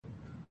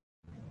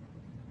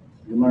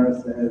Gemara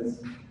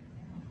says,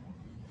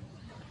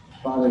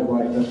 father's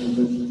wife doesn't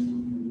this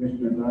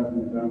Mishnah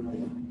and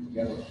Darvin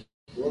together.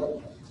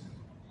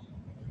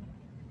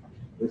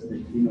 This the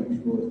Kino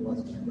Shmuel plus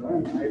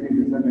Darn. I think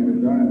it's something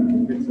with Darn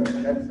and the Mitzvah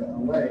Kretza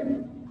away,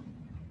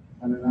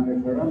 and then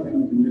I'm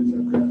Karamim the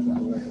Mitzvah Kretza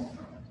away.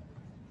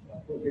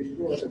 Okay,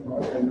 Shmuel the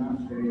father not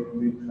say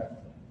Mit Kretza.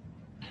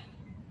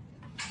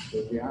 So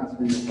if he asks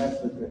me the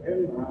Kretza to him,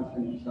 or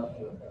asking himself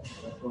to the Kretza,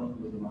 that's what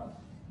we do.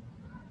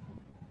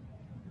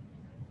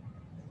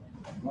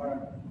 Gemara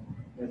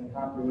has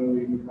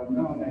popularly become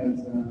known as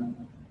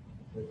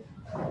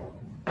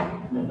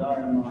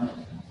Nadarim or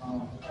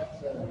Kalam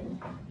Kretza,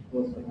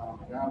 close to Kalam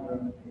Gavra.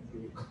 If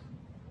we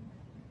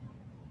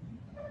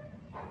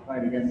try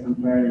to get some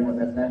clarity on what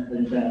that's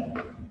actually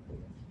about.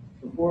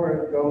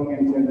 Before going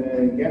into the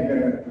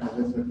Gather of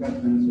this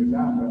Kretza and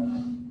Gavra,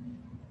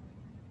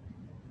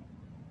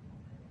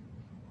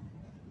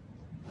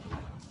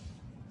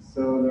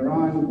 so the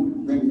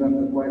Ran brings up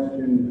the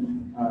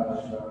question of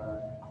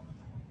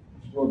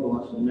Shvur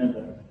B'Lashon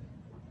Neder.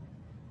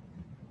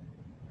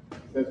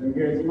 Says from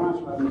here it's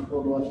mashma that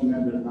Shvur B'Lashon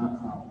Neder is not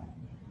common.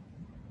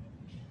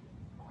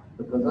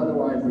 Because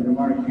otherwise the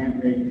Gemara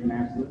can't make an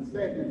absolute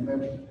statement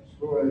that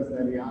Shvur is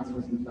that he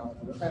answers himself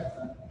to the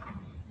Chetza.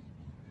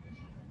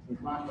 So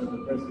it's mashma the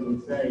person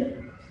would say,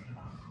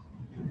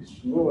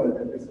 Shvur,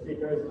 that the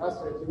speaker is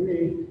usher to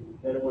me,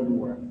 that it wouldn't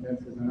work.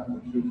 That's enough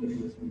of truth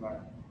in this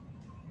Gemara.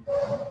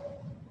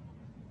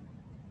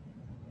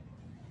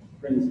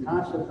 Brings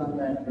kashas on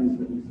that, brings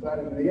the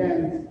Mitzvah. In the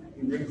end,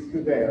 he brings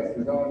two deos.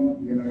 His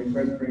own, he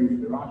first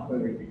brings the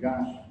Rashba, the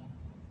Rigash,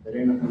 that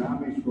Eino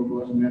Hanami, Shvur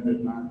B'Lashon Neder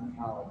is not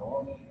how at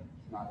all,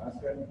 it's not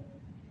Asher.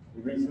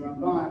 He brings the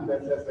Ramban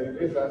that says that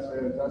it is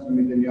Asher, it's Asher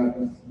Midin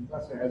Yadus.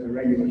 Asher has a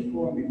regular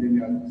Shvur, Midin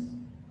Yadus.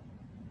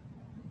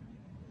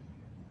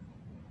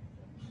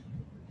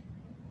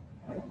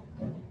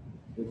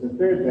 There's a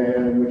third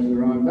deo, which the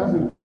Ram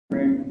doesn't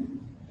bring,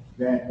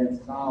 that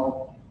it's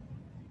how,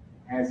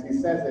 as he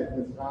says it,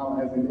 it's how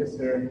as an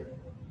Isser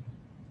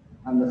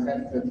on the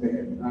Chetza to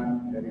him,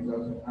 not that he's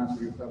also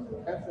answering himself to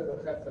the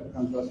Chetza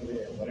becomes also to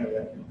him, whatever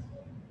that means.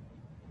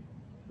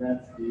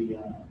 That's the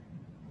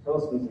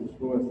Tosfos and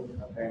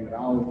Shvuos of Payment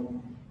Aleph,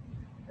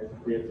 as it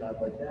appears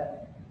out like that.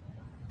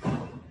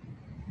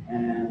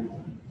 And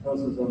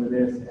Tosfos over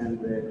this, and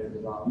there's a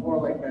lot more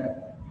like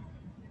that.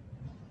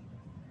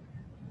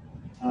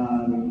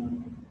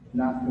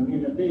 Not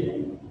Kamina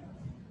being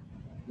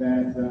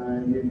that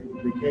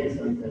the case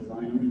on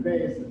Tezayin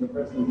base is the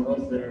person is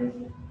also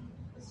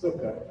a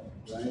sukkah,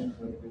 right?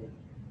 So the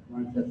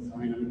one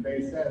Tezayin on the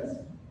base says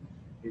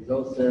he's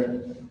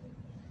also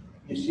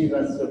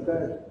yeshiva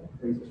sukkah.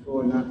 He's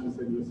sure not to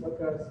sit in the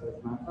sukkah, so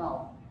it's not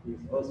foul. He's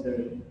also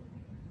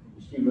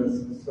yeshiva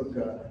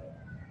sukkah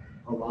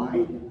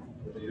aligned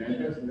with the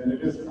measures, and then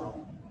it is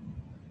foul.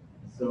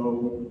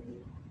 So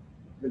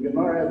the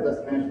Gemara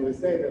doesn't actually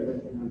say that the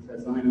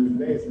Tezayin on the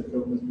base is the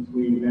difference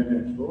between Neder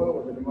and Shvur.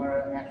 What the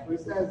Gemara actually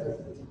says is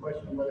it's a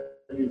question of whether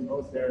he's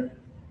Oser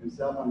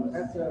himself on the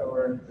Chetza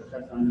or the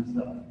Chetza on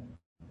himself.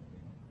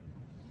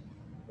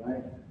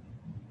 Right?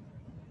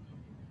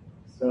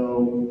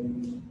 So,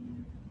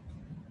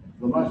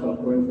 L'mashal,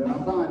 according to the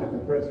Ramban, if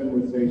a person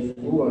would say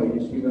Shvur,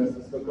 Yeshiva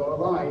Sukkah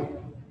Alai,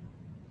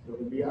 so it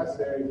would be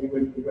Aser, he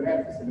would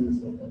have to sit in the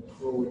Sukkah.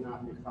 Shvur would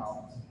not be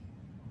foul.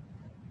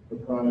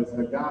 Because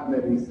the God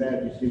that he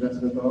said, Yeshiva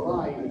Sukkah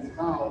Alai, is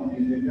found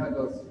in the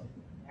Yados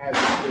as a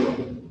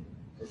Shvur.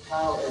 It's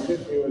how, as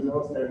if he was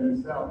Oser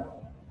himself.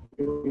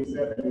 He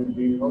said that he would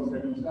be Oser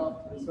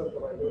himself to the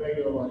Sukkah, like a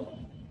regular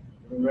Lashon,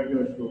 a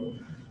regular Shvur.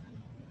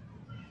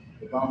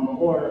 The Baal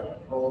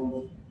Mahor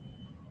holds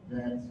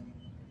that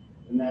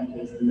in that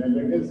case, and then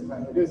it is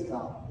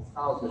Tal. It's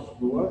Tal the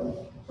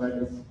Shvur, but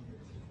it's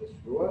a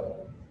Shvur.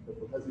 But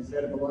because he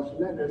said it B'Lashon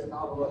Neder, it's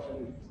Tal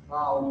B'Lashon, it's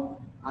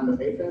Tal on the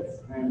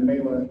Chayfetz, and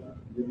Mela,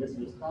 the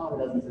Mr. Tal,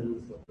 he doesn't say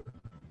this Sukkah.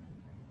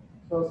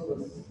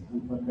 Tosfos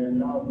and Fateh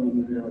Nal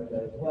brings it out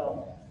there as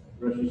well.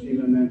 Rosh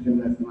Hashiva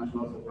mentioned that's much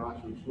also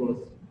Rashi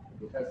Shvus,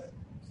 because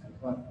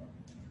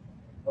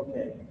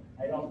okay.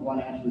 I don't want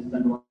to actually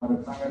spend a lot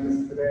of time on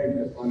this today,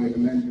 just wanted to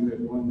mention it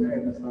one day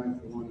besides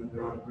the one that the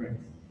Ran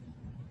brings.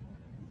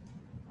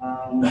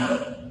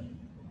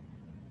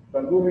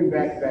 But moving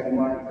back to that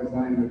Gemara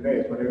design of the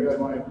base, what I really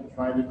wanted to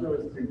try to do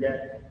is to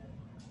get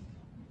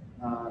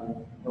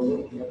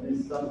at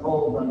least some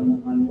hold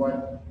on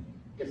what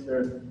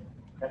Kisser,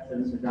 Ketzer,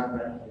 and Sugata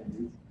actually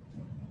means.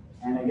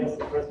 And I guess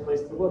the first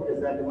place to look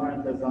is that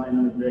Gemara design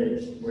on the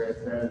base, where it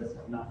says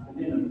not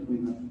Kamina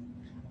between them.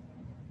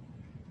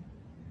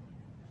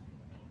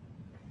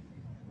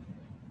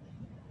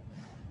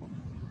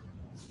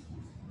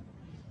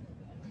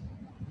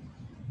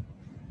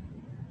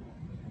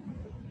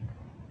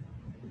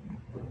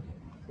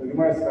 So the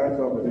Gemara starts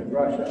off with a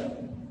drasha.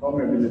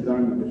 Omer bin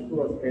Adarm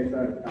b'Shvuos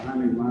Kesar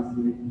Kahani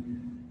Masli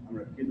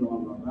Amar Kido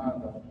Amar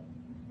Rava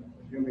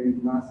Yumi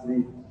Masli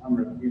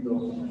Amar Kido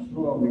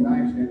Shvuo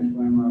Minay Shen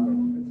Shloim Amar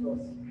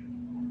Mitzvos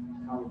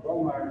Al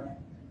Gomar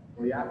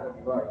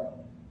Oyakov Var.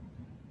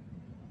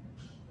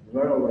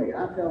 דברו לא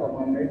יאכל,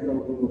 אבל מאכל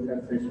הוא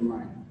חפצי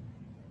שמיים.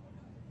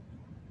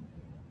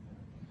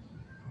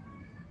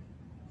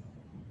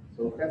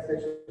 So חפצי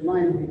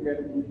שמיים he can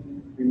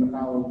be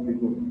mechal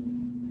biguf.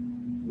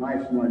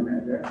 Nice one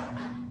neder.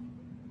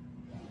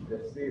 The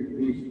seed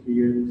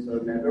so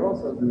neder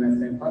also is in that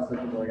same passage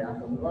of lo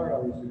yachal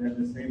dvaro. We should have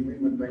the same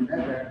limit by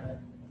neder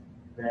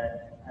that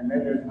a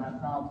neder is not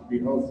found to be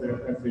hoser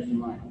chefetz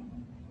shemayim.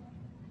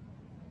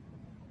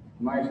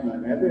 Ma'ishna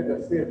neder, the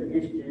seed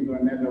ishki or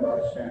neder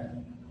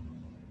Hashem.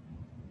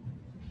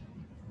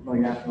 Lo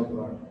yachal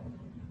dvaro.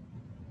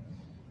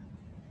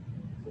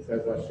 It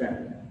says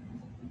Hashem.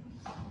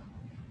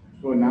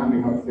 Shua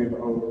nami hotzi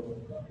v'ol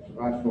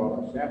shvashu al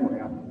Hashem lo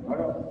yachal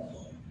dvaro.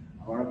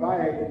 Amar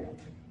Abaye.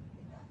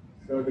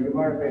 So the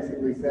Gemara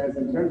basically says,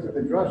 in terms of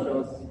the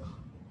drushos,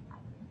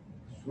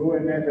 Shvu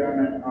and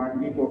Neder are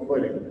on equal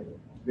footing.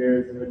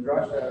 There's a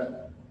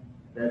drasha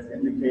that's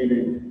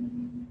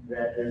indicating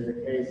that there's a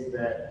case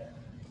that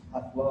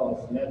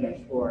Haflos, Neder,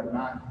 and Shvu are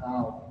not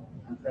found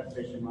on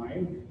Chefetz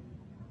Shemayim,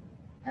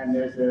 and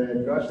there's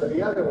a drasha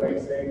the other way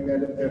saying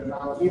that if they're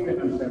found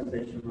even on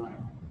Chefetz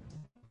Shemayim,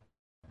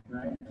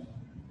 right?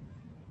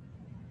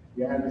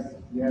 You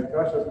have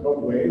drushas both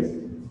ways,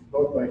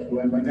 both by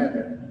Shvu and by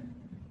Neder.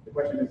 The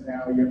question is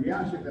how you're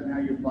miyashik and how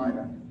you apply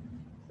them.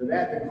 So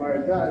that the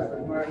Gemara does, the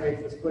Gemara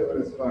makes a split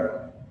with a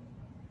svara.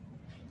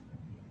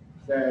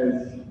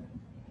 Says,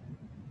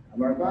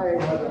 Amar Abaye,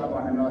 Hada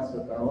Amar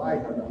Hanasutta,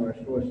 Alai, Hada Amar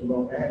Shua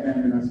Shlo,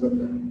 Ehenem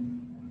Minasutta.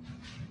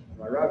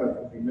 Amar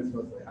Rabba, the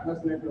mitzvahs say,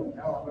 Hanas Nebel,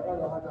 El Amar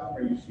Rabba, Hada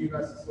Amar Yeshiva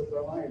Sutta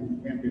Alai, you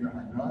can't be the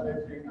Hanah,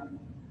 there's being on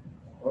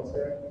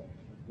Oser,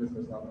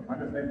 mitzvahs Amar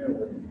Hanas Nebel,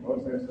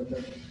 Oser Sutta.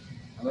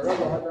 Amar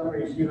Rabba, Hada Amar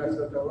Yeshiva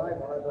Sutta Alai,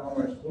 Hada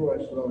Amar Shua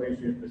Shlo,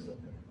 Eshiv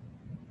Sutta.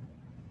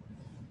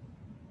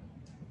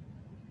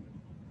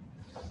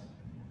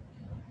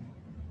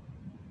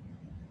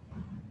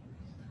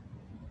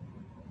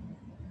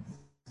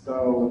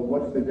 So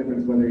what's the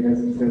difference whether it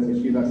says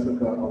Yeshiva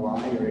Sukkah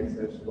Alai or it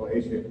says Shlo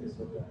Eshiv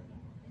Sukkah?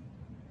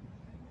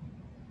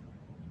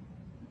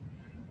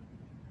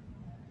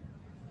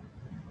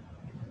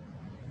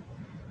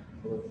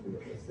 Let's see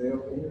what they say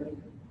over here.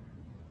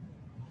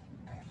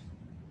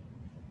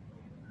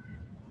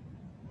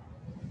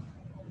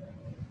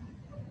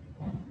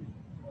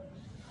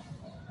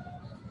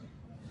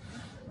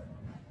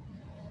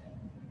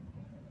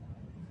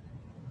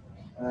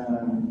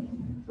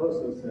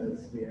 Toso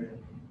says here,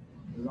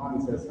 the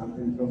Ron says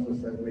something, Toso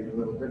says maybe a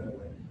little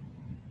differently.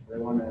 They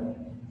want to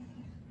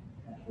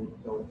actually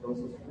go with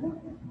Toso's from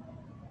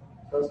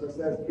there. Toso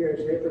says, Kir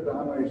Shefer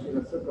B'Amar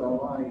Yeshiva Sukkah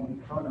Alai,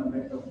 Kona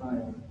Meto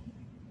Chayim.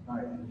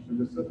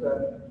 Yeshiva Sukkah,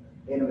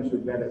 Eno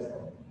Yeshiva Bedesto.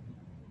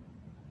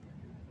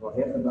 Well,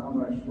 Hefer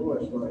B'Amar Shua,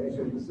 Shua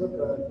Eshiv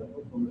B'Sukkah, the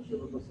foot from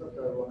Yeshiva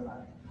B'Sukkah,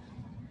 Wachai.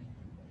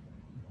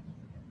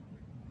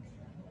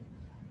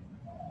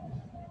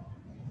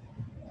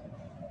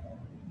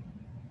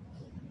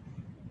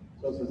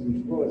 Tosos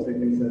in Shavuos, I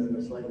think, says in a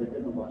slightly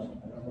different version.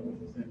 I don't know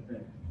if it's the same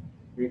thing.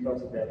 He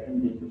talks about him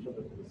being B'Shuvah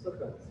to the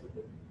Sukkah,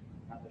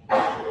 not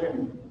B'Shuvah to him.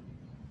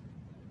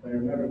 If I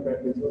remember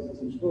correctly, Tosos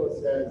in Shavuos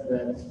says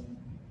that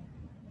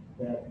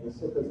the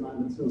Sukkah is not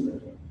Mitzvah.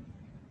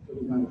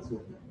 Sukkah is not Mitzvah.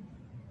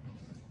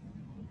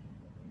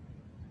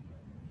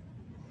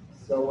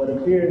 So what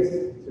appears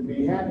to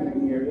be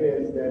happening here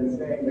is that it's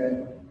saying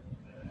that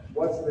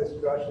what's this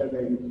drasha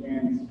that you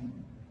can't,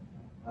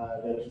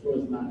 that a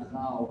shvua is not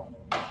chal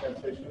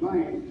Chefetz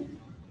Shemayim,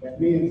 that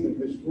means that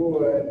the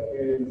shvua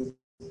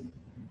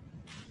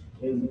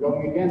is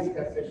going against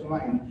Chefetz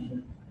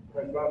Shemayim.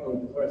 For example,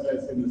 the Torah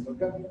says in the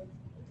Sukkah,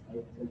 the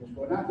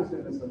shvua not just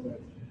in the Sukkah,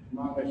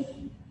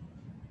 mamash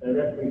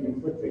directly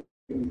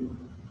conflicting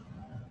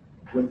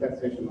with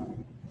Chefetz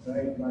Shemayim.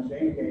 Right?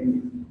 Mashain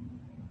came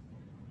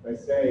by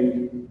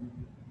saying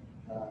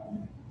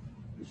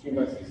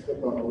Yeshiva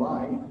Sukkah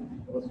Alai,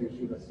 also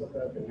Yeshiva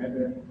Sukkah, the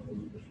Neder,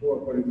 the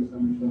shvua according to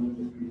some Rishonim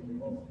is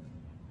beautiful also.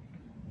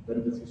 But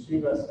if it's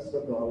Yeshiva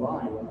Sukkah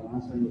Alai, when I'm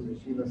answering was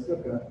Yeshiva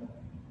Sukkah,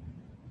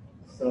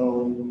 so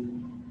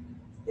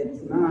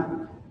it's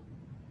not,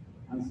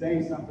 I'm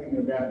saying something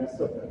about the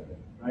Sukkah,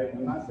 right?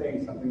 I'm not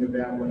saying something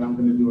about what I'm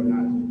going to do or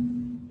not do.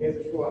 Here's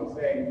a shul, I'm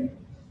saying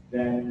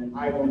that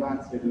I will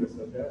not sit in the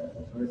Sukkah,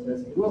 or it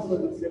says, he will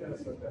sit in the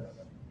Sukkah.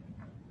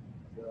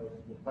 So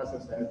the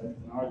pasuk says it's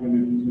an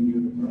argument between you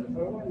and the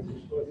Torah.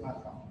 The shul is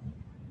not found.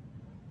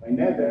 By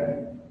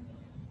Neder,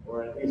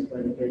 or at least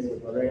by the case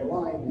of Arei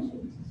Alai,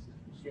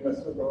 Yeshiva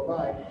Sukkah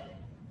Alai.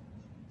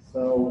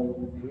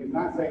 So he's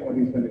not saying what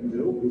he's going to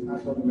do. He's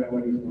not talking about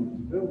what he's going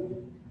to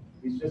do.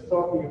 He's just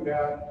talking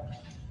about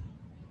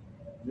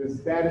the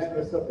status of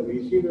the Sukkah. The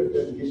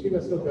Yeshiva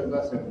Sukkah is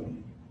lesser.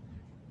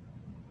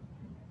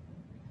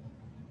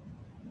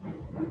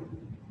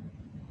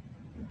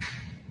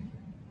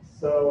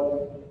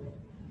 So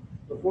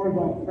before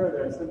going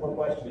further, a simple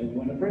question.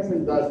 When a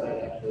person does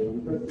that, actually,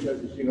 when a person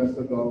does Yeshiva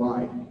Sukkah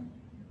Alai,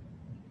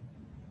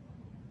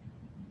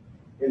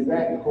 is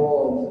that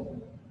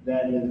called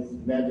that is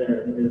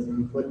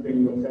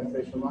conflicting with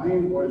Chefetz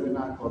Shemayim, or is it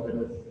not called that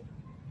it's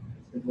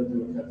conflicting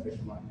with Chefetz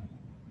Shemayim?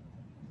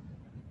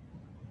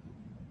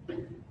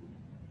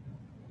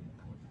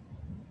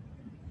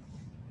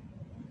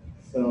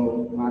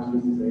 So Rashi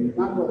is to say it's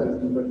not that it's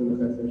conflicting with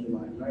that social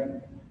line,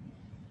 right?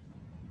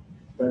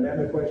 But then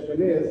the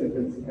question is, if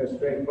it's as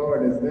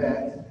straightforward as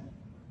that,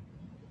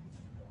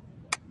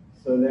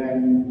 so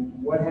then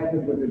what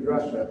happens with the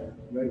drasha?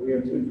 Right? We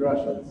have two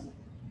drashas.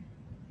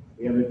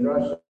 We have a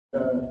drasha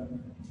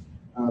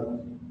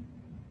of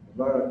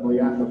Barak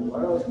Boyakov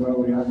Baros, Barak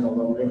Boyakov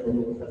Barak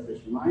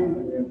Boyakov Shemaim,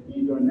 and we have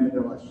Idor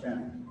Neder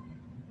Hashem.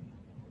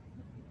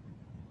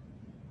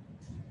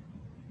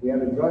 We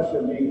have a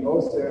drasha being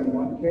Oser in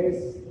one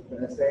case,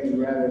 saying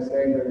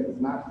that it's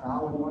not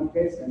Chal in one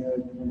case, and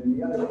in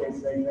the other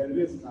case saying that it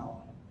is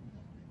Chal.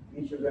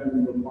 Each of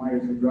them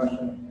requires a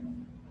drasha.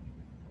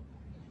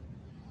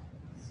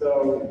 So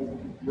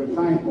the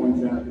Chaim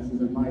points out, this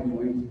isn't my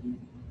point,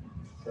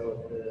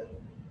 so if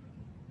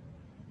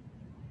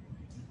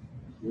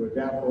you were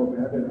doubtful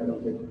about it, I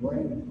don't take the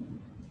blame,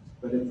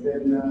 but it's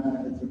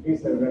a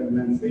piece I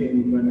recommend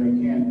seeing, but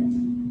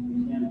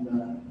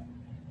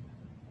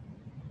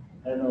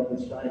I don't know if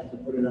it's shy to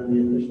put it on the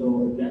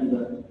official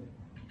agenda,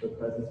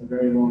 because it's a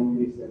very long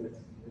piece and it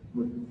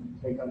would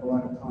take up a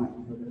lot of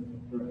time. But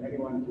for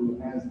anyone who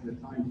has the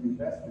time to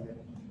invest in it,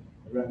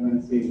 I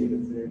recommend seeing it.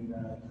 It's in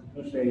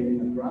Moshe in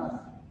the Grach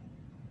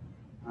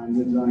on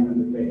the design of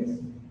the base.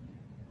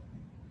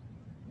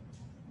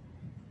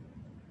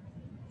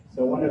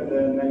 So one of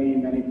the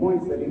many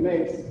points that he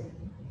makes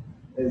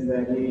is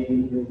that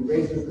he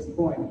raises this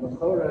point.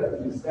 L'chora,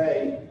 if you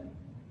say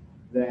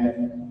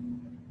that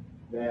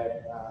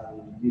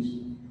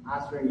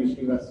Asering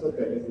Yeshiva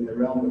Sukkah is in the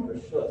realm of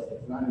Rishus,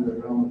 it's not in the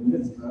realm of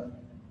Mitzvah,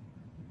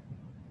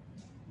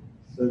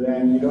 so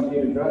then you don't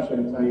need a drasha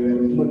to tell you that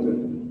it's mutter.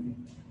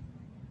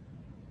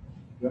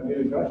 You don't need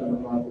a drasha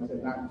to say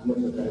not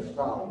mutter, that it's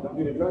chal. You don't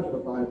need a drasha to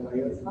tell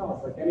you it's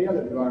chal. It's like any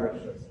other dvar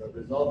Rishus. So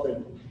it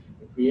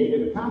created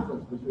a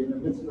conflict between the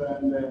Mitzvah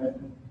and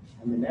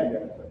the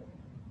Neder.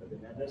 But the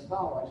Neder is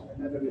chal, why should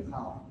the Neder be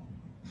chal?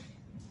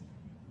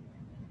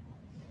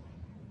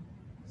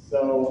 So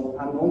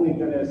I'm only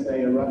going to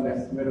say a rough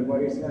estimate of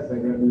what he says. I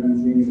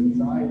recommend seeing it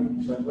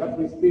inside. But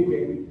roughly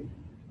speaking,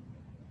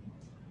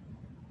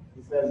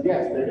 he says,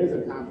 yes, there is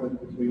a conflict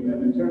between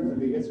them. In terms of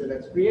the Isser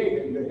that's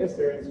created, the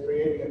Isser is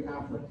creating a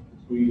conflict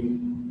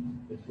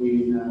between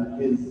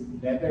his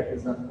Neder,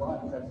 his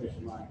Akwa, and his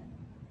Shemayim.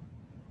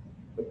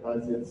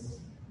 Because it's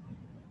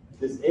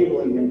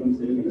disabling him from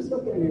sitting in the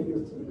Sukkah, and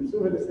he's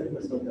Mitzvah to sit in the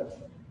Sukkah.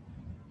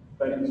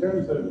 But in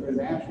terms of his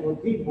actual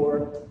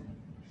Dibor,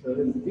 so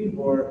his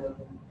Dibor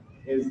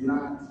is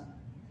not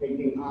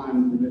taking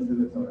on the mitzvah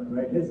in the Torah,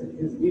 right? His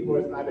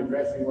dibur is not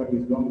addressing what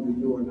he's going to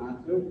do or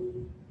not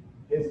do.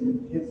 His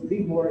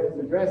dibur is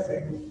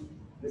addressing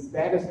the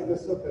status of the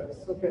sukkah. The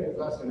sukkah is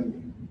asur.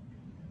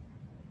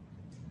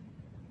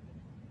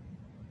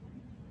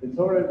 The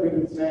Torah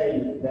didn't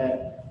say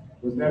that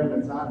was never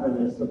mitzvah that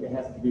the sukkah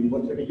has to be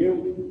mutter to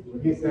you.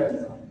 What he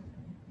says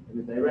in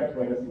a direct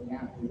way doesn't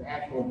count. His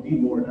actual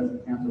dibur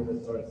doesn't count what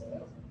the Torah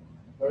says.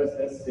 The Torah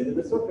says sit in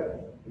the sukkah.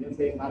 He didn't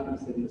say it's not going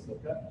to sit in the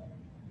sukkah.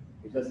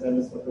 He just said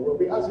the sukkah will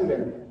be asur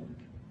there.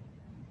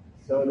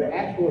 So the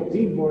actual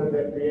dibur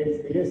that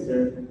creates the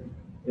Isser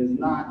is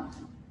not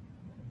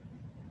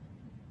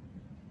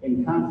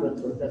in conflict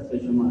with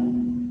Chesed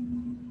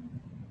Shemayim.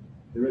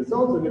 The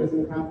result of it is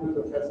in conflict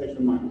with Chesed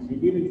Shemayim. So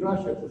you need a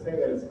drasha to say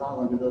that it's chal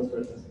under those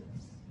circumstances.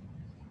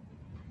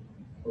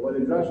 But what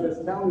the drasha is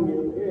telling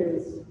you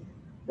is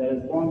that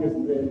as long as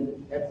the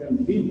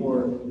etzem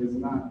dibur is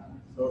not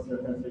Soser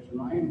Chesed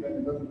Shemayim, then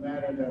it doesn't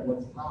matter that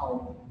what's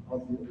chal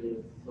ultimately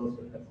is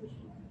Soser Chesed Shemayim.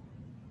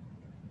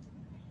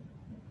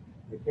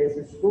 In the case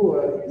of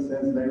Shvuah, he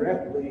says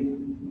directly,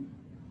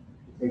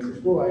 he takes a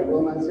Shvuah, I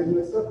will not sit in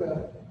the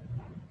sukkah.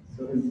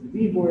 So his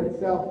dibur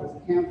itself is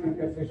countering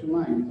Chesed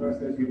Shemayim. The Torah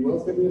says you will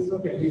sit in the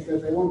sukkah, and he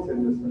says I won't sit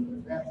in the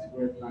sukkah. That's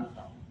where it's not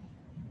chal.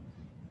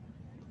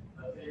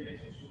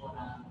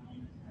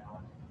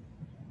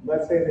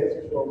 Let's say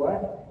there's Shvuah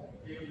what?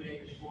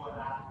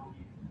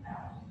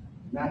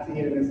 Not to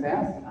eat in his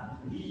house?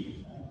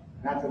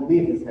 Not to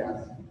leave his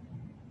house.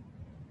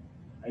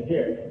 I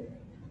hear.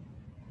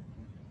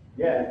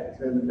 Yeah,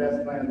 so the best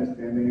of my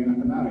understanding in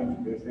economics,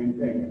 do the same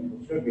thing.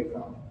 It should be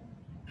called.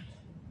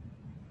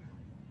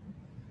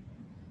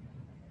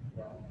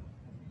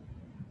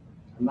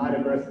 I'm not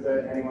averse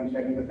to anyone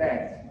checking the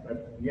facts,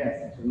 but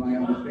yes, to my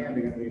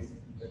understanding at least.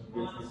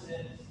 Mama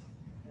says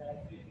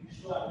that if you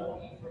should, I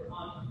won't eat for a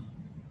month.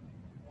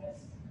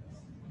 That's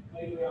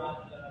later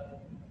on the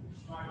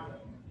smart way.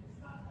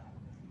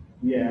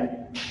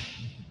 Yeah.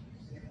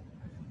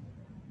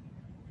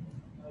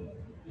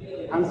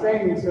 I'm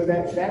saying, so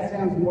that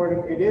sounds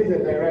more, it is a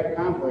direct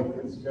conflict,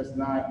 it's just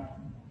not,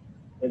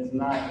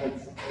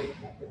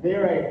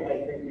 there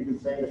I think you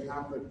could say the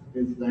conflict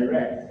is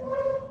direct.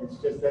 It's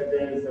just that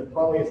there's a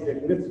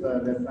polyistic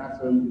mitzvah that's not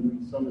so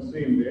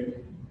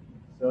mesuyimdik.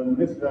 So the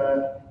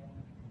mitzvah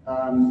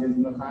is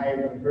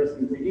mechayev a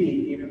person to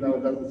eat, even though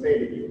it doesn't say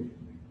to eat,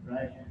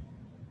 right?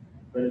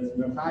 But it's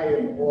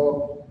mechayev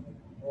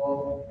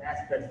all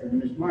aspects of the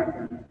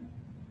mishmartan.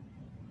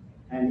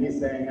 And he's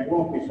saying, I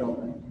won't be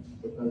shoulder,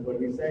 because what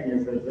he's saying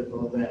is as if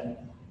all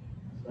that.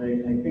 So I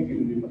think it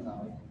would be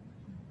Machalik.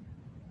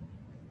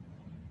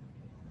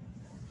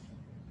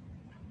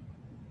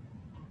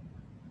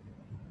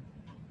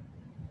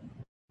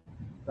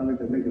 Something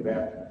to think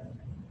about.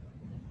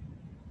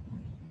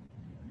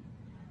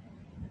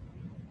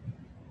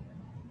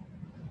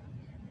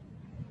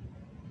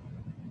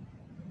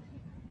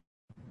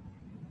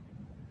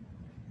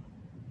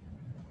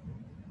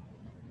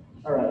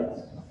 All right.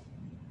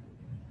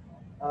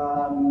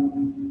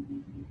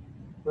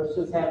 Let's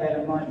just have that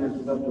in mind as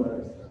we go through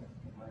other stuff.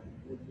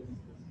 This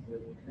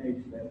is the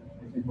page that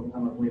I think will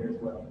come up later as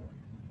well.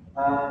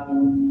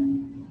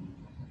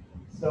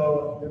 So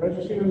the Rosh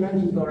Hashiva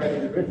mentions already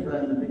the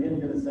Ritva in the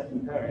beginning of the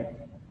second parak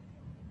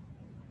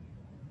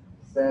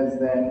says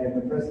that if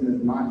a person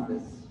is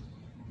machlis,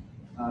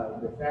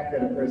 the fact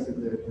that a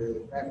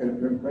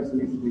person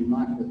needs to be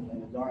machlis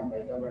and adorned by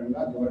davar and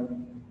nador,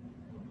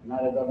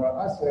 not a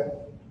davar aser,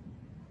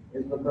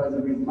 is because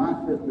if he's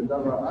machlis the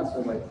davar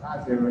aser like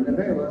chazer or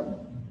nevela,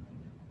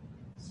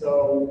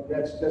 so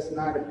that's just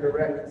not a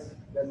correct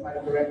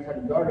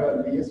hagdara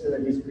of the yisur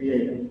that he's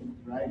creating,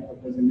 right?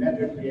 Because a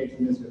neder creates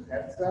an yisur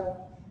chetza,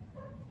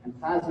 and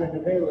chazer and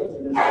nevela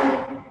is an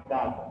yisur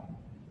davar.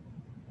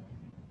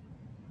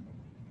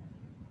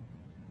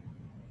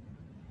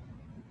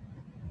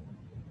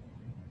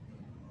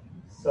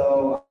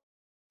 So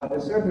the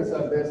surface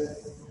of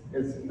this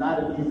is not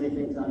an easy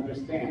thing to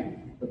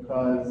understand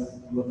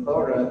because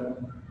L'chora,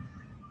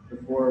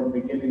 before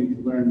beginning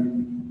to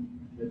learn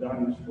the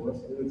Dharma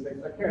course, we would say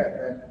that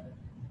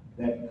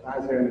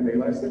Chazer and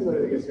Nevela are similar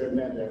to the Yisur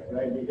Neder,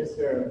 right? The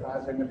Yisur of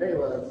Chazer and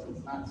Nevela,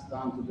 it's not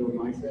stam to do a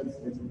mindset,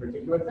 it's a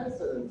particular test.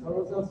 The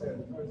Torah is also,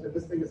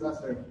 this thing is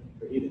also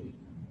for eating.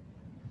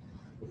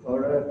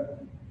 L'chora,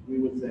 we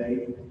would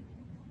say,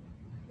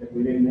 if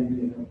we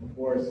didn't,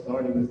 before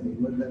starting this thing,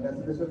 that's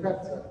an Isur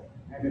Chetza.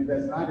 And if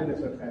that's not an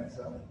Isur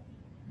Chetza,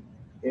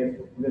 if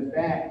the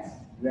fact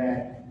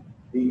that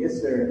the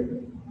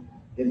Isur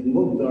is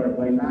mugdar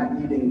by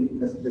not eating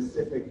a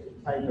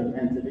specific type of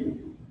entity,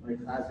 like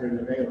Chazer and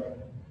Nevela,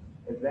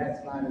 if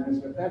that's not an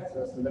Isur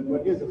Chetza, so then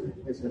what is an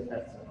Isur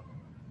Chetza?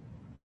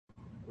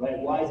 Right?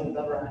 Why is it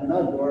Davar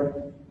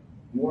HaNador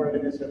more of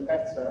an Isur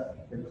Chetza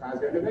than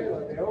Chazer and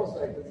Nevela? They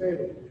also, I could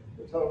say,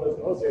 the Torah is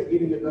also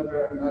eating a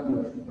davar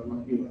nador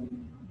from Akila.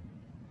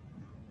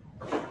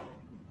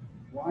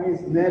 Why is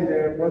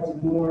neder? What's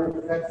more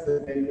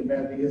fascinating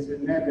about the Yisur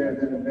neder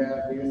than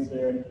about the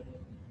Yisur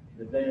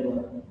the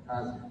Vela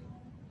Chazer?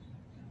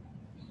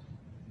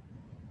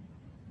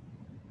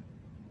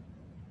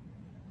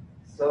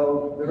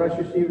 So the Rosh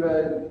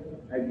Hashiva,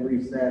 I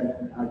believe,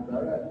 said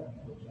Agdara,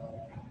 which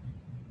I'll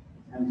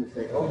tend to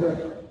say over,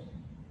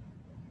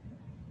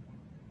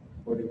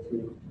 according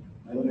to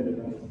my limited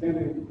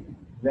understanding.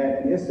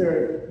 That an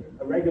Isser,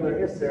 a regular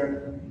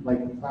Isser, like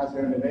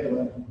Chazer and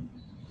Nevela,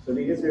 so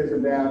the Isser is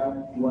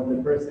about what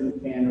the person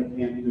can or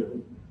can't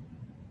do.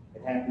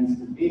 It happens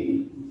to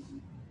be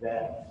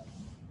that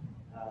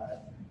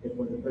if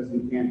what the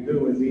person can't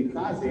do is eat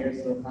Chazer,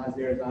 so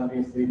Chazer is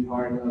obviously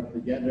part of the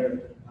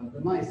gather of the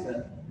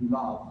Maisa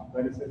involved.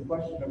 But it's a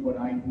question of what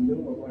I can do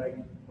or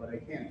what I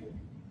can't do.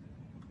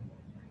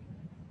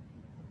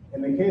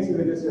 In the case of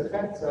the Isser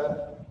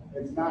Chetza,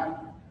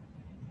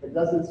 it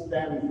doesn't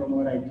stem from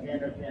what I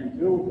can or can't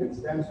do, it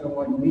stems from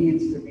what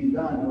needs to be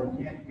done or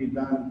can't be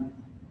done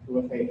to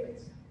a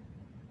chayfetz.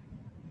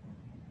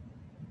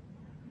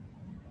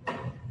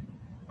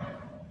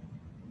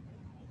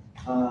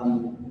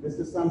 This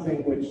is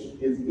something which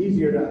is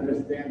easier to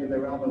understand in the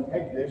realm of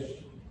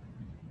Hekdesh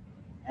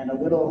and a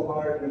little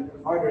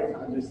harder to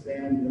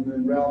understand in the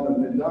realm of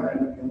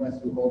Nidarim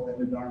unless you hold that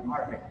Nidarim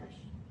are Hekdesh.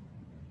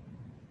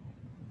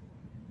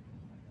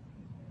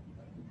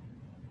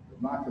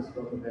 The Mata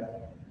spoke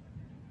about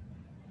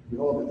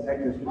behold, it's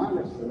Hekdesh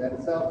Mamish, so that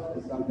itself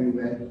is something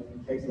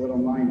that takes a little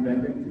mind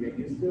bending to get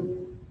used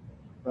to.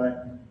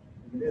 But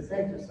if it is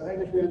Hekdesh, so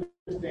Hekdesh we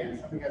understand.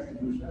 Something has to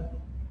do Kedusha.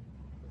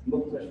 It's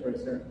Mukdash for a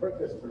certain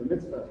purpose, for a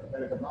mitzvah, for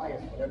Bedek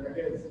Habayis, whatever it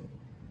is.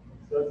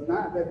 So it's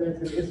not that there's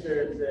an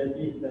Isser to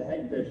eat the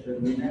Hekdesh or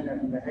the Nana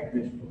from the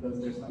Hekdesh because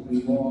there's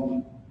something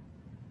wrong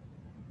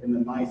in the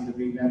mice of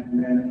being that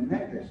Nana from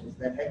Hekdesh. It's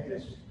that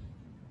Hekdesh is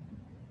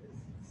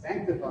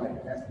sanctified.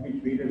 It has to be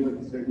treated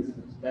with a certain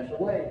special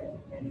way.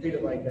 And treat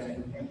it like that.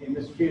 You can't be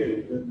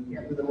mistreated. You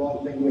can't do the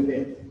wrong thing with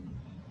it.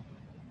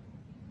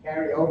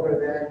 Carry over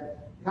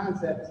that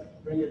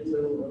concept, bring it to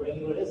a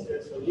regular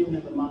Isser. So even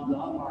in the Manda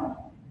Amar,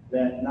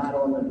 that not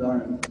all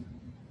Nadarim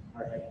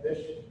are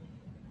Hekdesh,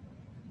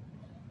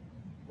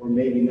 or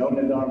maybe no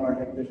Nadarim are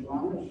Hekdesh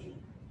Mamish,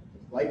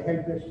 just like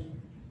Hekdesh.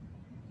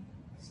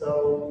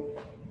 So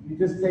you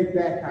just take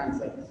that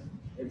concept.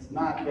 It's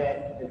not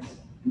that it's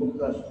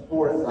Mukdash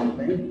for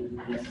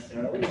something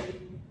necessarily.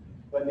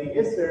 But the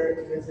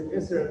Isser is an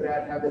Isser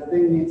about how the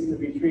thing needs to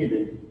be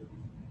treated,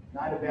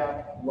 not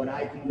about what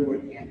I can do or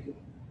can't do.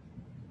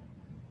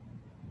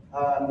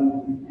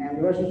 And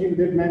the Rosh Hashiva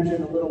did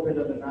mention a little bit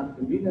of the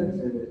Nafkamina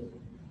to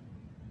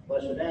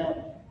flesh it out,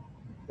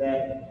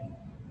 that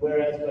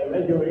whereas by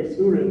regular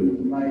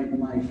Isurim,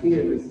 my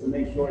fear is to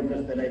make sure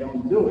just that I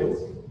don't do it,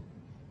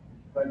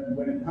 But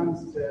when it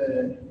comes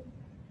to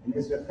an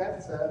Isra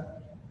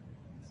Chetza,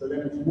 so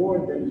then it's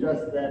more than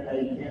just that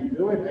I can't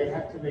do it, I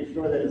have to make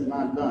sure that it's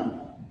not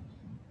done.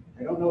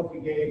 I don't know if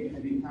you gave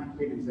any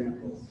concrete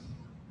examples.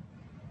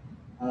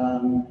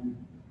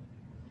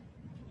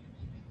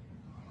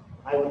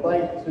 I would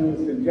like to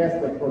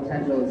suggest a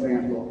potential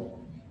example.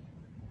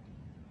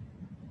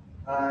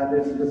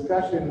 There's a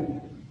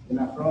discussion in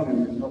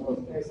Achronim in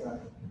Hilchos Pesach.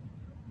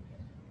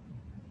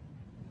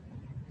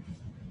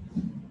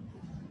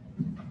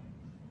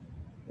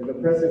 If a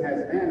person has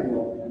an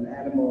animal, and the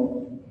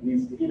animal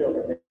needs to eat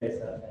over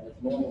Pesach, and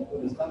it's normal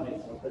food is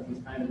coming, so because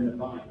he's kind of in a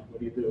bind, what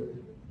do you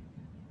do?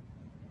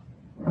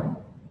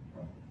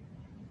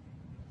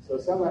 So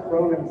some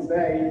Achronim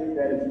say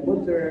that it's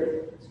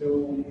mutter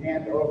to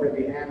hand over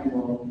the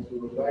animal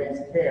to a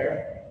guy's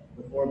care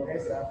before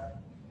Pesach,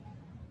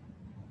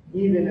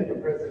 even if a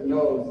person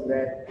knows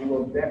that he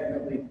will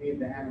definitely feed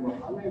the animal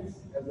chametz,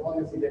 as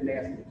long as he didn't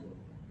ask him to.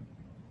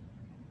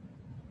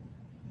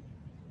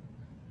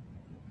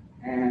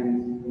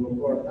 And the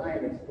Mekor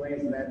Chaim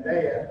explains in that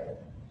day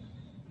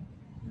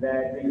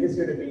that the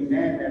issue to be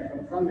naneh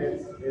from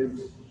chametz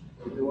is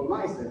to do a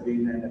ma'aseh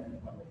being naneh from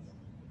chametz.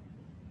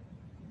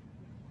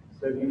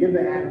 So if you give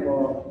the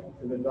animal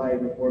to the guy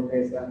before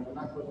Pesach, I'm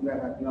not talking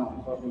about Hakno,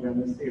 I'm talking about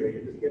Nasira.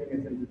 You're just giving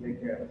it to him to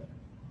take care of it.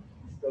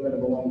 It's still going to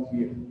belong to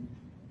you.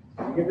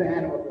 So you give the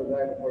animal to the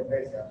guy before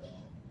Pesach,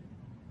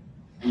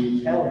 and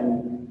you tell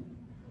him,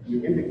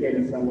 you indicate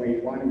in some way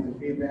you want him to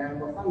feed the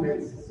animal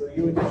chametz, so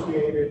you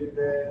initiated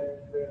the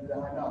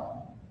hana.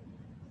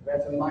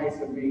 That's a mice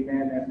of being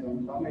naneh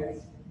from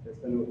chametz. That's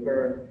going to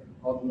occur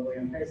ultimately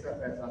on Pesach.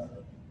 That's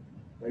asur.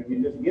 But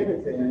you just give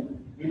it to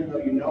him, even though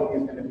you know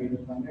he's going to feed the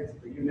chametz,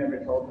 but you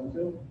never told him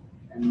to,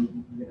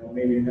 and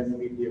maybe it doesn't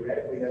mean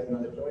theoretically he has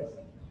another choice.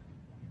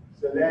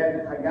 So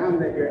then, hagam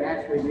that you're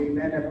actually being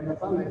naneh from the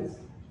chametz.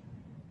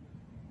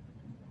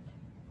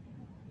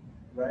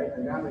 Right?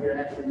 Hagam that you're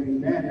actually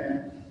being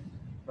naneh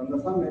from the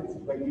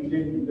chametz, but you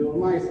didn't do a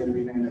ma'aseh to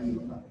be naneh from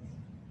the chametz.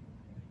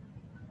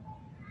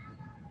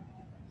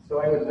 So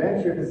I would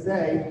venture to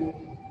say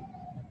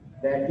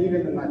that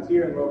even the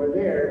matirim over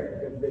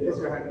there, if the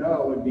Isra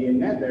Hano would be a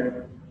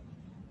nether,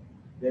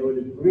 they would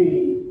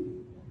agree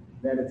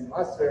that it's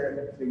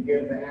usher to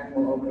give the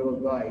animal over to a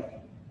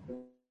guy.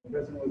 The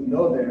person would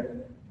know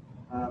there,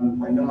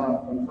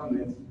 Hano from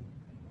chametz.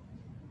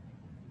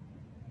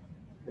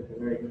 It's a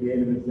very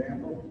creative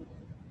example.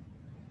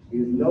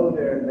 He's know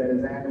there that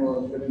his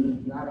animal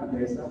shouldn't not on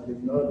Pesach.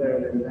 He's know there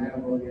that his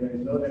animal,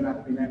 he's know there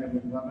not to be naneh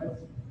from chametz.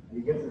 He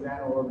gives his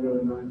animal over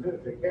to a non-Jew to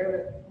take care of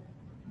it.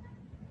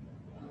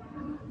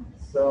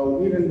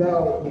 So even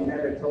though he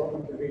never told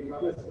him to be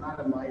chametz, it's not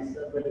a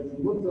ma'aseh, but it's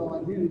mutal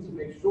on him to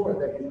make sure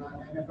that he's not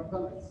naneh from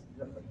chametz.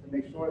 To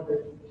make sure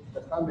that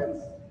the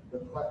chametz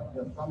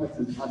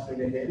is usher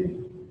to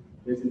him.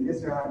 There's an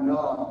Isra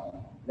Hana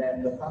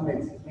that the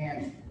chametz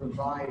can't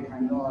provide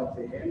hana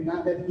to him.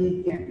 Not that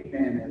he can't be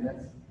naneh.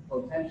 That's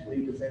potentially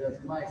you could say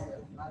that's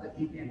ma'aseh. Not that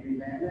he can't be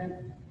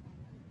naneh.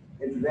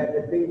 It's that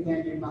the thing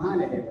can't be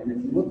mahana him, and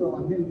it's mutal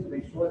on him to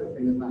make sure the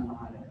thing is not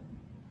mahana him.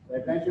 So I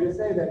venture to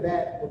say that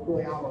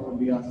L'Kuli Alma would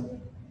be usher.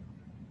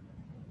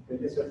 That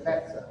this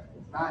affects her.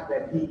 It's not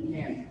that he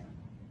can't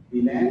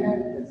be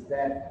naneh, it's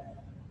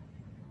that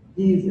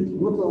it's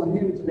mutal on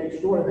him to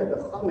make sure that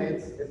the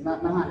chametz is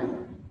not mahana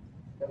him.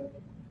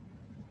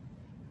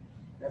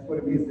 That's what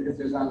it means to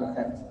Isser Zan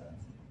L'Chetza.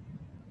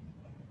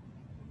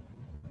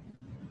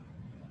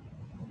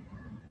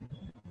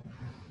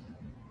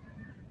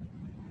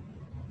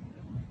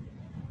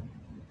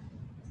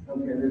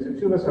 Okay, there's a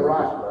Tshuvas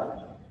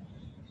Harashba.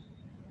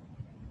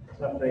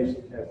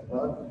 Separation test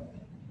bug.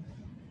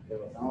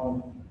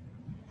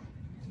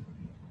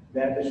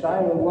 That the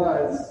Shaila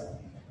was,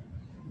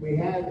 we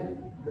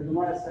had, the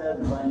Gemara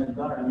said by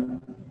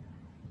Nadarim,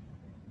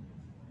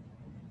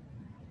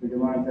 the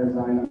Gemara says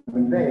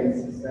in base,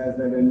 it says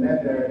that a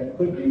nether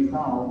could be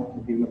called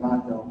to be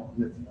Mavato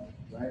Mitzvah,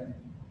 right?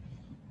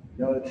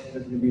 There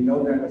could be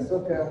no there in a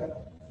sukkah,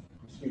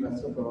 Shiva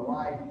Sukkah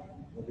Alai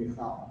will be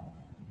called.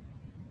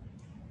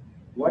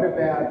 What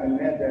about a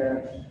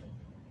nether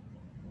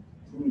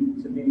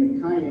to be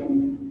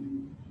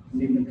Mekayim,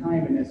 in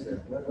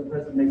Isser? What if a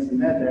person makes a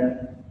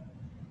nether,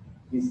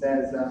 he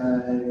says,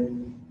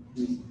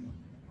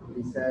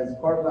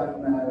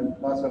 Korban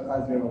Basar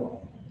Chazir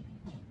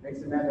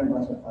makes a nether in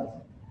Basar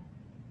Chazir.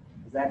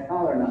 Is that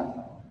call or not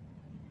call?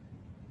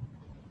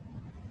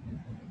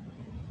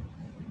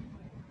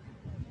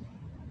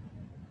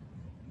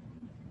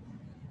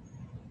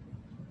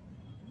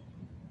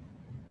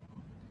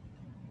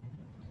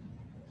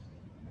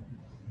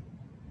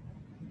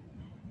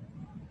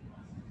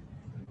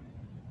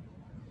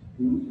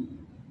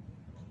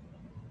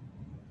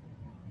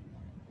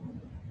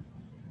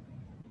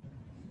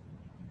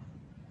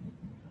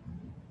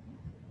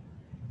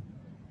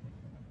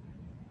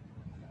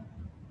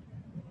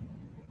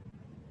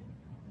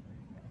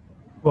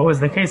 What was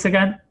the case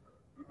again?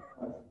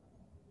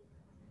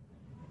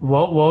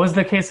 What was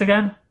the case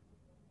again?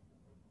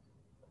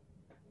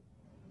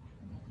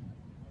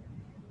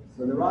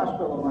 So the Rosh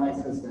Hashanah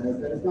says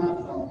that it's not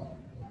so.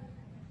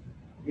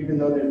 Even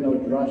though there's no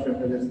drasha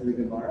for this in the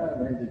Gemara,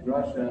 right? The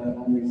drasha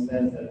only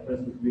says that a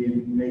person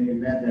can make a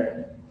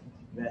neder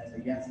that's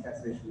against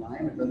Keseh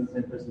Shemaim. It doesn't say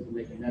a person can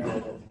make a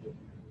neder that's good.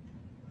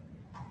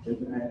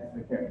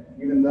 Okay.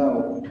 Even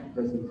though a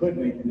person could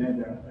make a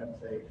neder that's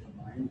Keseh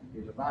Shemaim,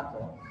 he's a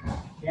batal,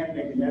 can't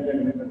make a neder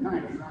in a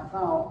time. It's not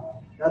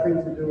foul.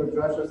 Nothing to do with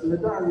drashas in the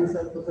dark. He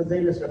says because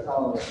they miss their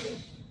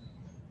followers.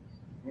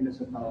 They miss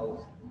their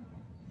followers.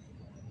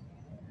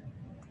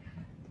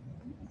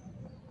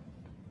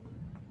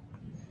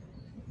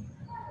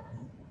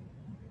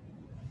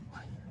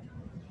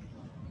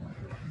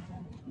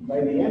 By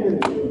the end of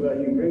the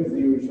Shuvah, he brings the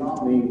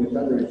Yerushalmi, which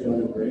other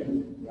Rishonim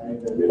bring,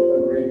 right? The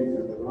Rishon brings,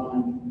 and the Ran,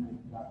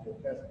 and Dr.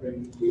 Tess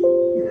brings,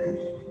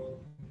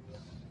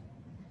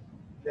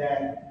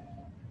 that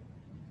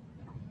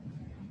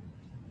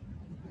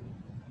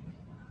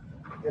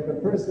if a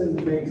person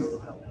makes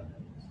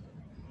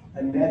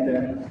a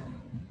neder,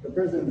 the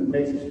person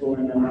makes a shur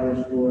and another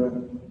shur,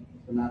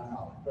 so not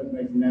how. The person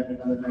makes a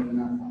neder, another neder,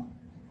 not how.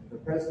 The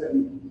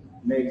person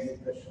makes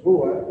a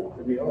shvua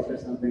to be also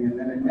something, and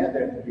then a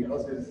neder to be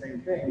also the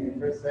same thing. He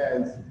first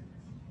says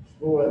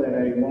shvua that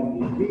I won't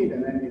eat meat,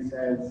 and then he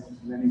says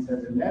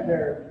a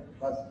neder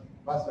plus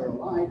basar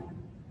line.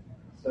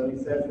 So he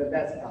says that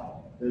that's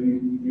tal. The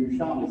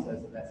Yerushalmi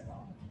says that that's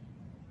tal.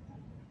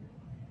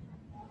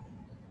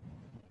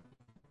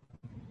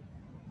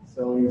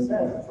 So he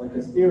says it's like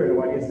a steer to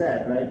what he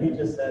said, right? He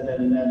just said that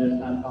a neder is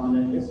not tal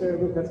and isser.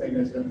 Who could say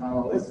isser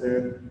tal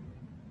isser?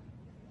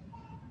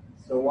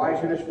 So why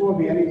should a shvua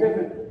be any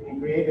different? He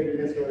created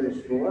an issur with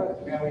a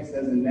shvua. Now he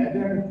says a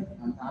neder.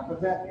 On top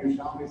of that,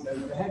 Yerushalmi says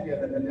the hegya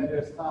that the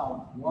neder is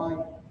tal.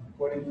 Why?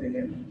 According to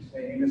him,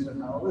 saying issur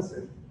tal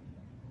lisser.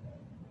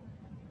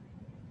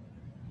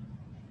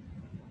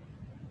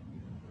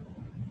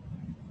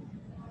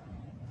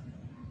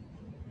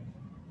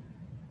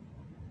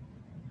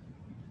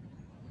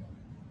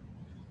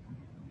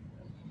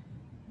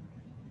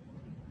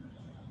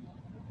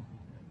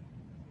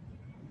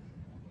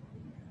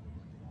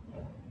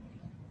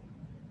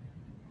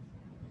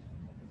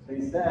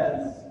 He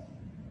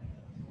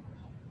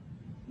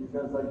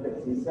says like this.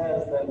 He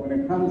says that when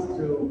it comes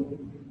to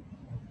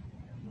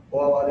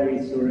all other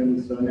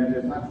isurim, so neder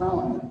is not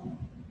found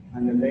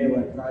on the veil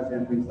and Tazi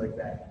and things like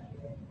that.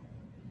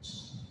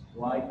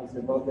 Why? Because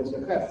they're both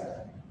isur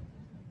chesed.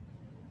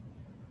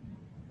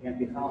 Can't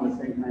be found the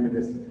same kind of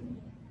isur.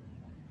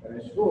 But in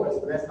shvua,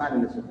 so that's not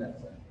an isur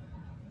chesed.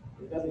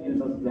 It doesn't use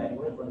those exact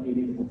words, but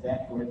maybe it's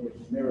exact words, which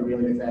is never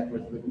really exact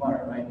words with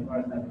Gemara, right?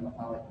 Gemara is never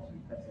mahalik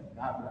between chesed and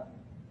gavra.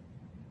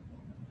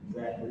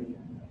 Exactly.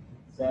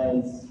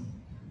 Says,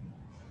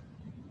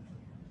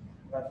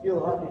 I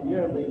feel happy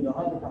nearly the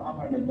hundred to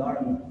Amar Nadar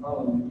and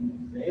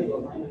Column, the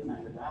Elo Hindu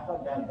time, the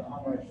Appa Gab the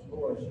Amar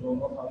Shtor,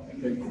 Ocha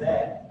Fikar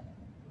Zed,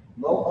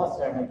 Lo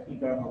Asar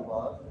Hakikar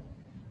Allah,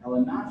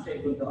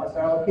 Elanashe with the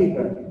Asar al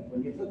Kikar.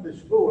 When he took the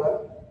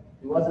Shvua,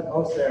 he wasn't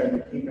Osar the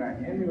Kikar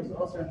on him, he was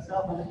Osar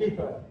himself on the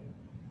Kikar.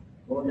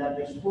 Well, that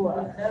the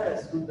Shvua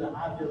Acheres with the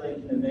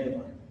Avulate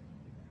Nevela.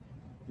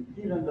 The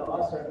Kiran the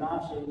Asar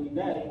Nashe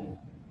Lidei.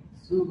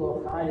 So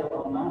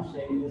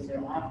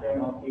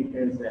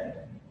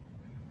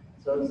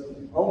it's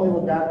only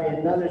without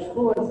another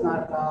shvua, it's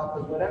not tal,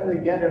 because whatever the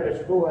getter of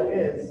a shvua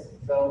is,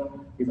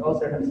 so he's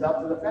also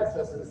himself to the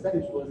festa, so the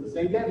second shvua is the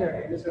same getter,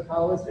 and isser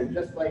tal isser,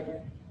 just like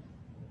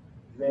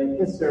the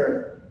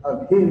isser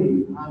of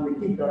him on the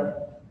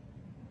kikar,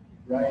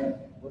 right?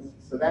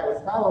 So that was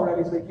tal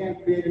already, so he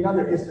can't create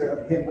another isser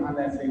of him on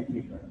that same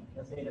kikar.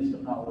 That's the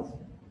isser tal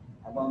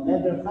isser. About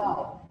neder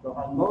tal, the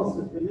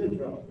harmosis in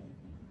Israel.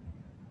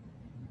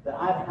 The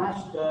ad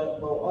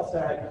hashta lo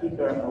asar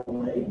hakikar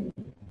away,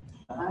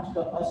 the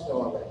hashta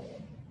asar away.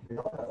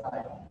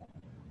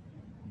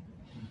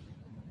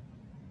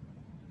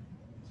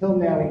 Till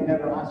now, he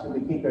never answered the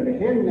kikar to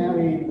him. Now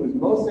he was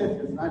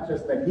Mosif. It's not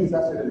just that he's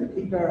answered to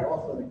the kikar,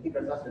 also the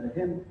kikar is answered to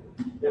him.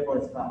 Therefore,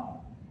 it's found.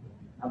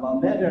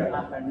 About neder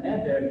after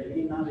neder,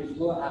 he not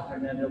ishua after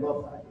neder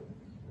lo chai.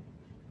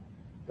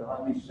 So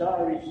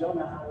Hamishah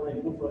Rishona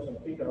Hawale Gufos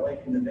of kikar away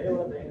from the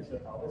Vela, the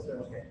answer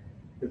okay.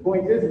 The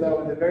point is,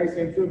 though, in the very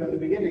same truth in the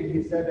beginning,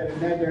 he said that a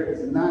neder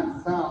is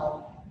not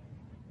sal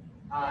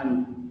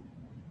on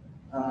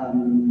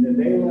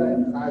nevela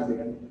and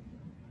chazia.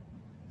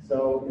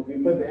 So if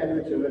we put the end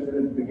of the shuvah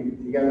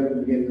together at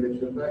the beginning of the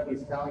shuvah,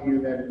 he's telling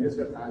you that an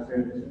isra chazia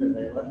and isra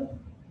nevela,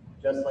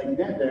 just like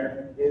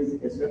neder, is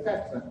isra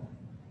tetza.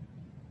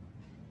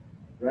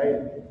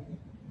 Right?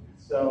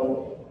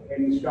 So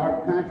in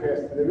sharp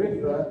contrast to the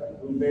Ritva,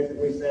 who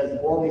basically says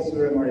all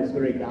isurim are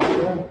isuri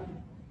gavra,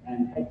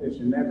 and hektish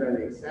and never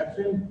the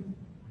exception.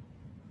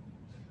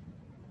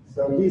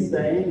 So he's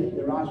saying,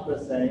 the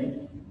Rashba is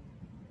saying,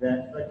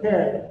 that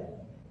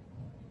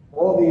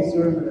all the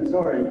isurim in the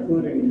Torah,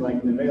 including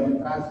like Nevel and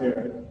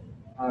Chazir,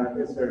 are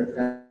isur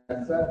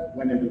tetza,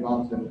 when it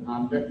involves an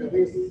object at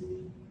least.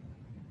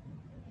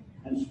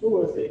 And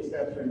Shvua is the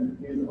exception.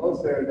 He's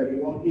also that he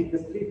won't eat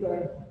this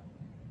keeper.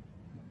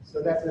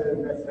 So that's not a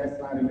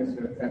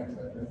Mr.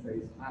 Fetza. That's a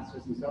Asher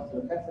himself to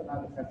the Fetza,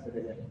 not the Fetza to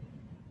him.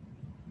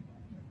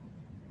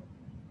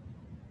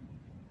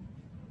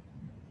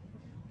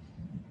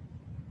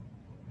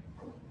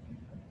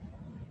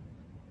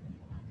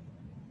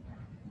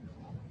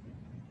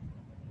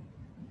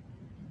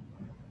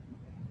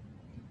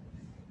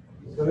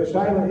 So the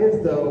shaila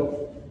is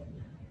though,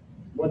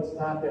 what's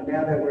not that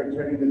now that we're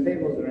turning the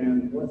tables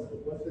around,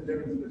 what's the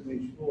difference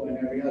between shul and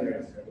every other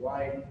Isser?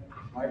 Why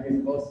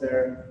these both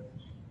there?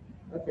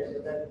 Okay, so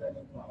that's a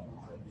problem.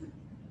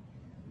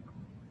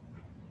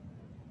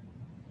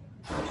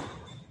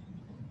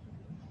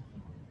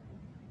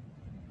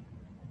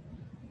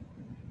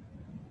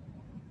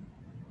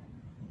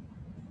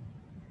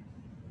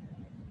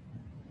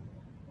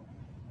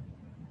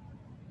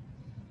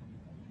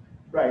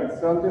 Right,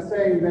 so I'm just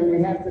saying then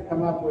we have to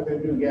come up with a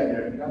new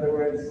gather. In other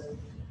words,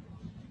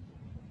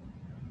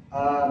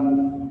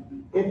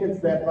 if it's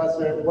that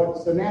busser,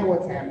 so now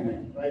what's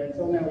happening, right?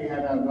 Until now we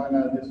had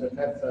this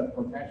refetza,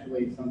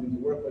 potentially something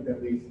to work with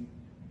at least.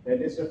 That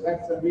this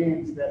refetza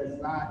means that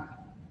it's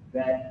not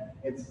that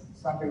it's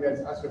something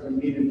that's usher for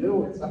me to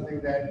do, it's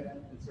something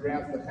that it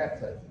surrounds the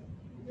chetza.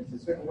 It's a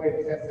certain way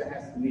the chetza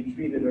has to be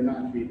treated or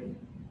not treated,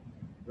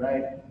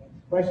 right?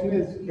 Question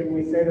is, can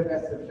we say that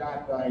that's a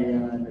shot by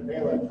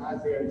Nevela and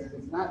Chazir?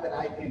 It's not that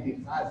I can't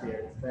eat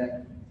Chazir, it's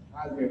that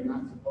Chazir is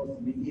not supposed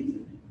to be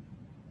eaten.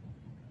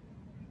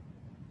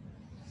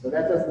 So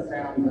that doesn't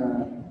sound,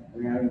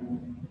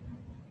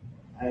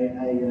 I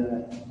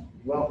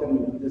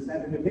welcome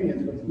dissenting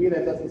opinions, but to me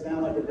that doesn't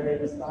sound like a very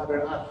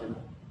mistaber option.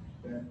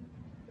 The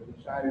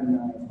shot in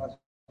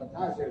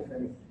Chazir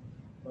says,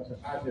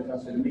 Chazir is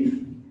usher to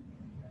me,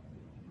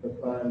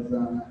 because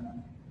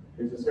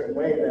there's a certain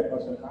way that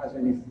Basar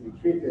Chazir needs to be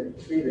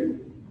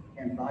treated,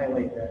 can't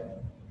violate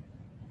that.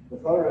 The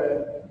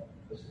Torah,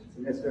 it's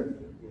an Isser,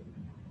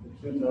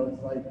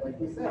 it's like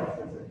we said,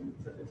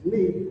 it's me,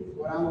 it's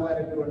what I'm allowed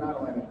to do or not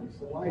allowed to do.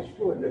 So why is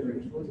Shua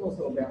different? Shua is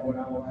also about what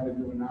I'm allowed to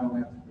do or not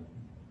allowed to do.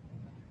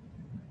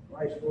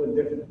 Why is Shua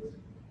different?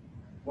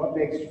 What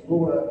makes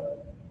Shua,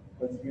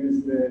 let's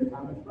use the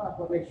common thought,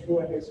 what makes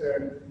Shua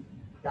Isser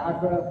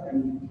Gadra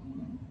and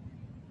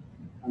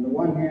on the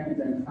one hand,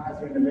 and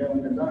Chazir and Nevela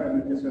and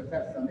Nedarim and Isser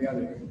Fetz on the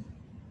other hand.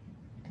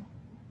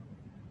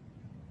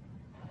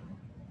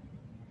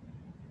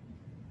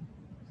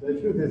 So the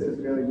truth is, it's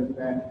really just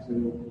back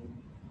to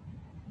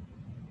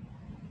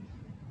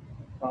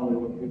probably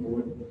what people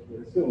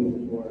would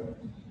assume before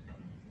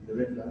the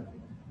Ritva,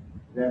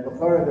 that the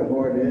Chorah the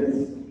board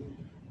is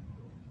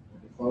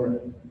the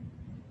Chorah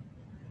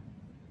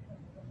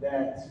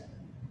that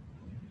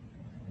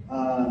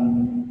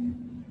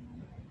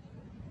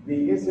the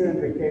Isser in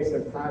the case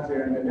of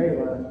Chazir and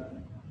Nevela,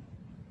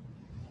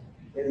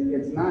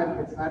 it's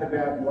not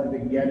about what the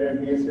getter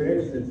of the Isser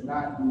is. It's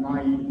not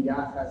my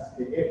yachas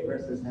to it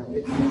versus how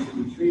it needs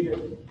to be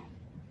treated.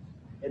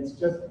 It's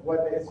just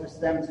what the Isser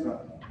stems from.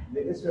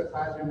 The Isser of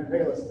Chazir and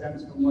Nevela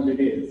stems from what it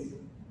is.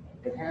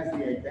 It has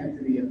the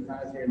identity of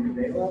Chazir and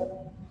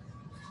Nevela,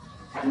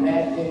 and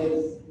that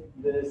is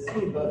the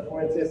siba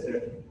for its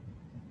Isser.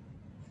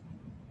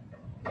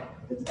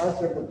 It's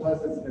usher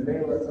because it's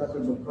Nevela, it's usher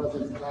because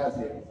it's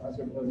Chazir, it's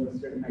usher because of a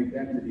certain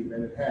identity that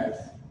it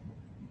has.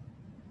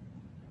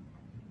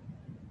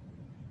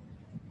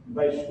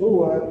 By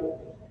Shvua,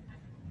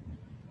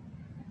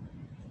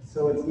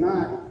 so it's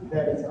not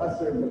that it's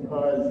usher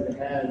because it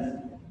has,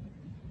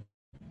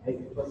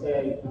 let's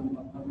say, a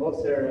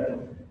moser,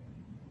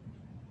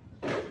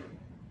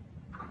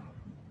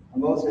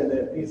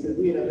 the piece of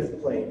meat on this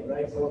plate,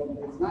 right? So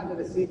it's not that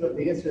the siba of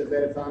the Isser is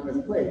that it's on this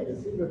plate. The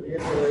siba of the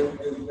Isser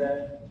is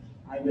that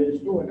I made a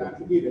shvua not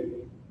to eat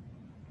it.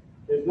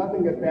 There's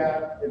nothing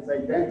about its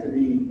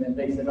identity that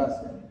makes it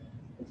usher.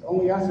 It's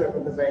only usher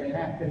because I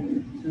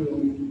happen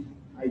to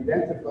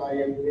identify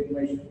it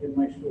in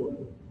my shvua.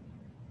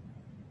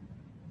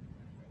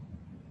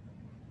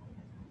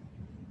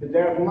 The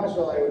derech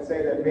mashal, I would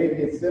say that maybe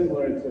it's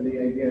similar to the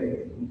idea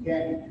that you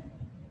can't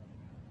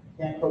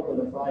cook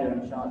with a fire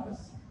on Shabbos.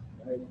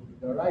 Right?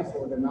 The rice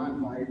with a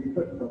non-fire, you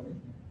couldn't cook it.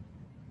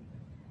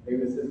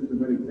 Maybe this isn't a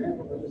good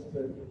example, but just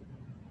to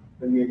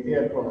the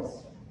idea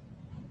across.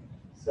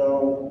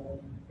 So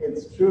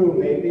it's true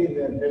maybe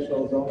that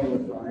bishul is only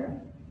with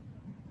fire.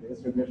 The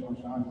Isser bishul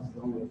Shabbos is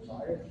only with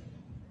fire,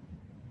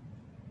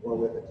 or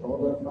with a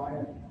total of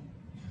fire.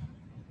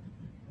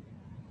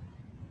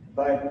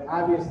 But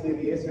obviously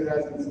the Isser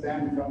doesn't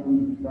stem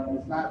from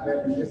it's not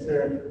that the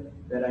Isser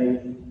that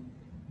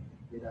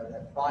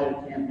that fire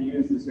can't be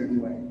used a certain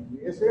way.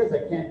 The Isser is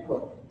I can't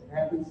cook. It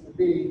happens to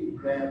be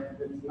that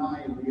the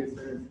Tanai of the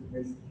Isser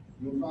is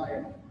new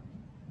fire.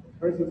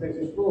 Person takes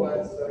a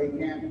shvua, so he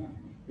can't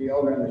be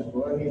over in the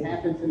shvua. He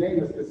happens to name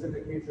a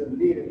specific piece of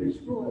meat in the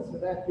shvua, so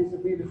that piece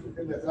of meat is the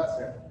thing that's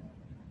usher.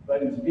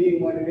 But it's being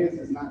what it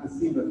is not the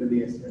siba for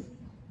the Isser.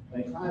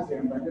 Like Chazir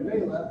and by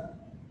Nevela,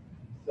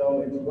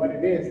 so it's what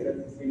it is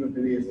that's the siba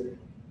for the Isser.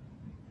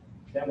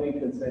 Then we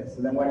could say,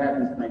 so then what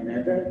happens by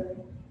Neder?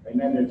 By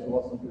Neder, it's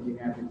also because he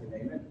happens to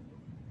name it.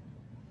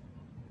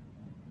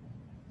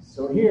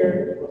 So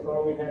here,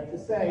 before we have to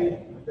say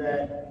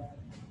that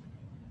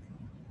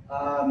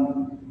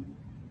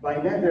by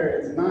neder,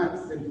 it's not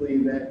simply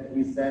that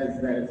he says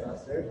that it's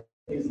aser.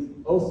 He's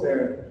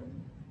oser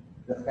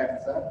the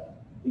chetza.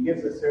 He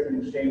gives a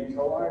certain shem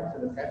toar to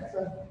the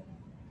chetza,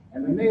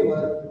 and the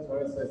mela, the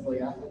Torah says, "Lo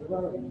yachal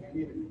devar," you can't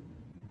eat it.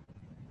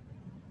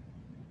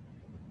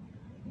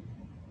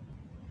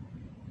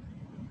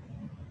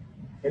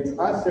 It's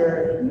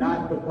aser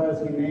not because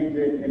he named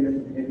it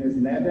in his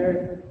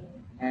neder,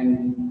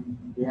 and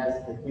he has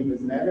to keep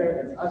his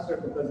neder. It's aser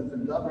because it's a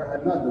davar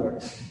hanadur.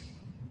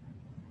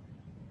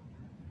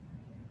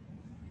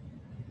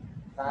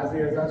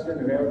 Chazir is aser,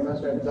 nevel is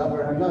aser,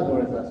 davar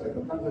hanadur is aser. It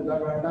becomes a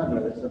davar hanadur.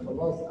 There's a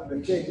chalos on the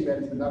thing that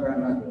it's a davar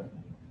hanadur.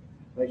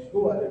 By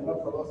shvuah, there's no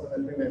chalos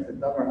on the thing that's a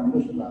davar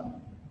hamushba.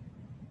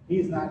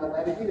 He's not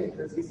allowed to eat it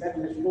because he said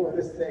in the shvuah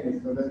this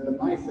thing. So the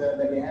ma'isa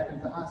that he had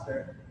into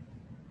aser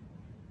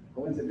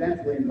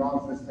coincidentally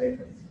involves the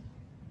status.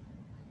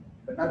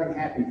 But nothing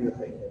happened to the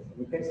status.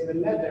 In the case of the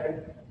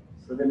neder,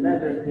 so the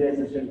neder creates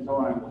a shem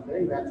Torah on the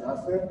thing, that's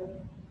aser,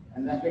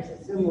 and that makes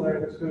it similar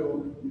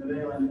to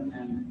nevel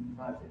and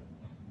chazir.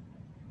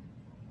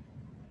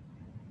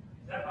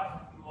 Is that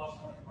possible to wash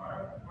on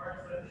tomorrow? Tomorrow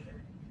says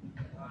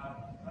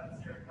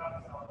let's hear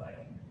cups all day.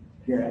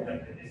 Yeah.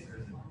 Like the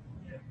dishes.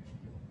 Yeah.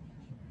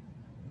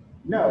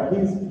 No,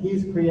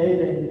 he's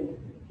creating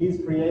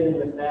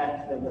the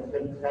fact that the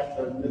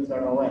Chetza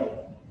Mitzar away.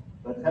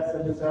 But Chetza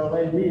Mitzar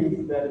away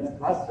means that it's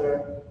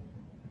aser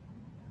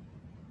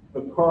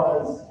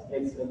because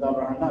it's a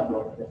davar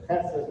hanador. The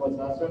Chetza was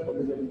aser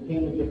because it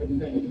became a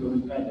different thing through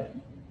his neder.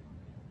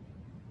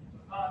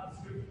 It's not the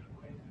scripture the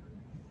way to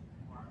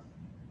tomorrow.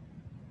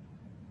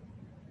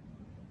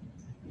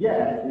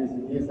 Yeah,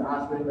 he's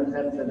asking the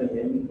Chetza to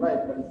him,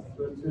 right? But it's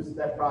through a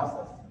two-step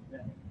process.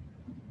 Yeah.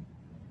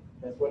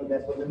 That's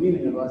what the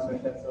meaning of aser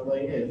Chetza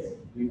away is.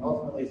 I mean,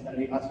 ultimately, it's going to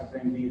be aser for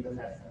him to eat the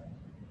Chetza.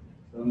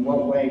 So in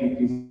what way do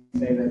you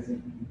say that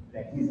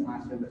he's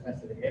asking the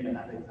Chetza to him and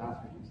not that he's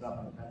asking himself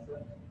on the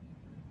Chetza?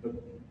 But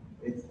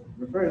it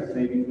refers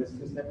maybe to this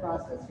two-step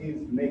process.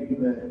 He's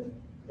making the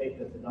take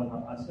that's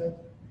another aser.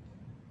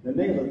 The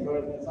neighbor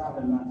towards the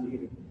tzavah not to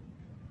eat it.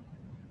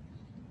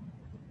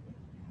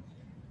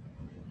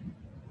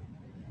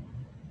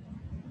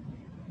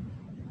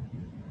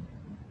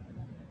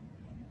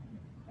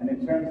 And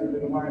in terms of the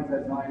Gemara, it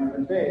says line on the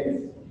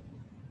base.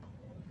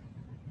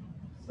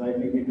 So I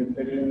think we could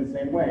fit it in the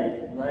same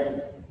way,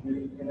 right?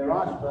 In the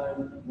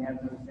Rashba, we have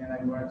to understand that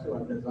Gemara too,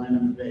 on the line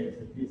on the base.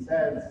 If he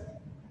says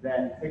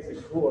that he takes a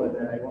shvur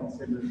that I won't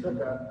sit in the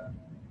sukkah,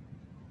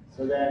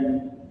 so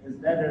then his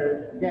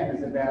neder, again,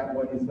 is about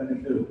what he's going to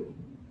do.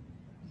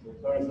 So the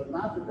Torah says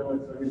not to do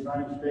it, so he's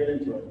running straight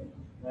into it.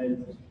 Right?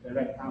 It's a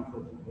direct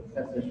conflict with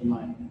Chesed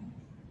Shemayim.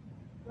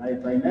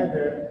 Right? By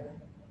neder,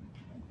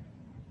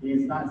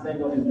 he's not saying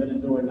what he's going to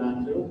do or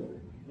not to.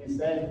 He's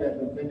saying that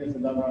the thing is a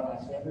davar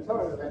asher, and the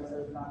Torah then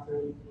says not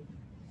to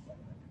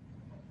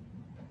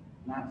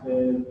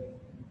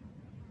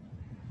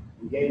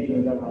engage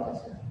in a davar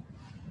asher.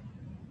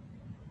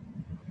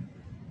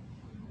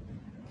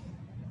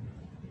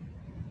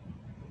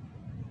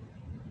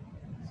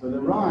 So the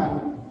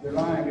Ran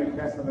in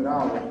Testament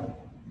Aleph,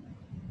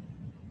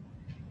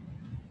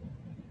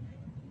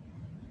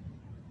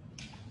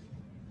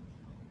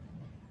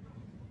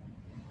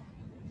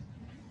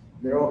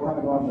 they're all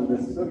coming off of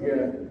this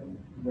sugya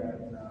that,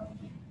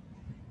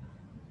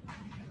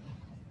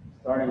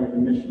 starting with the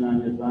Mishnah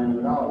and Design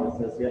of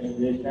Aleph, it says, Yesh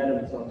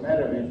Neder V'Tzol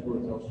Neder V'Yesh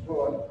V'Tzol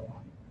Shvur.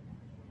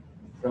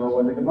 So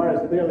what the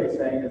Gemara is clearly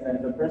saying is that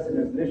if a person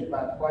is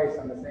nishpat twice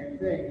on the same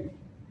thing,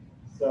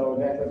 so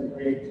that doesn't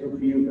create two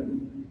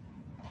chiyuvim.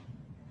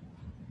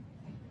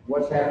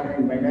 What's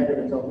happening by neder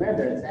v'tzol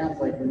neder? It sounds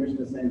like the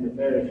Mishnah is saying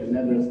beferish and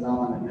neder is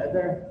on a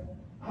neder.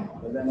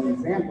 But then the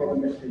example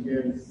the Mishnah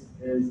gives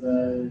is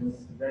a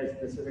very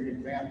specific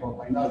example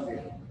by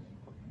Nazir.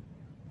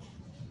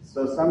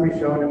 So some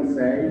Rishonim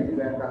say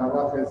that the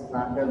halach is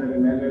not that a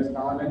neder is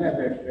on a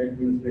neder straight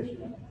from the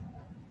Mishnah.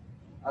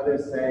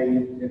 Others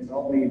say it's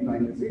only by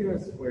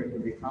Naziris where it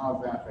can be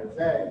called after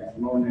zeh, it's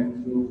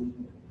monet to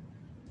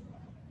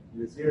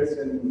Naziris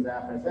and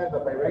after zeh,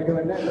 but by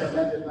regular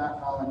neder is not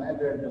called a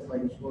neder, just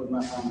like a shvur is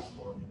not called a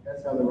shvur.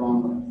 That's how the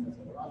Ran learns.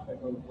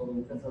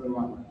 That's how the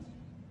Ran learns.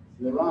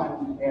 So the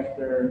Ran,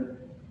 after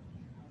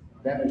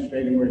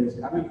demonstrating where he's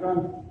coming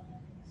from,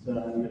 so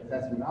in the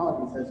Testament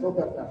Aleph, he says,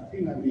 "Hoka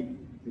taftina mi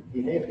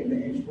kihechi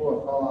le'in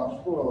shvur kol al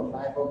shvur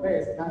l'chayvo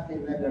beis kati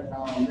neder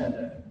kol al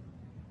neder."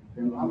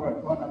 Then Amar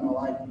Kona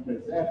Malai Kiper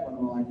Zeh, Kona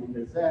Malai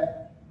Kiper Zeh,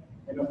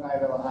 Eno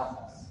Chayv El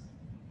Achas.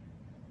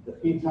 The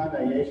Chitana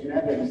Yesh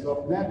Neder, Sof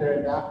Neder,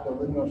 Dach the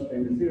Limosh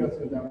Ten Zero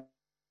Sudam.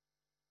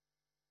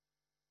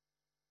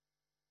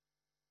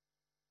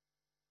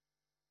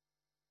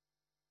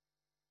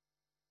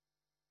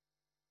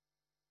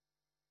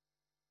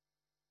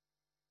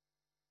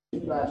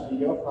 Shi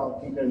Yochal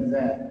Kiper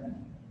Zeh,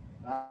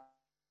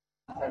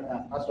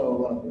 Asher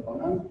Allah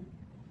Konan.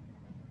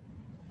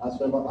 That's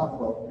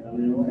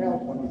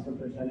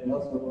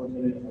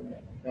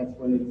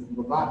when it's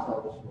Babato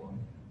the shvur.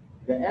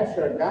 The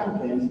Esher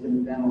Gamkin,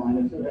 skipping down the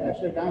line, the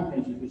Esher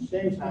Gamkin should be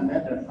changed on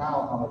that their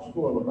foul our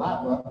school of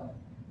Vatla,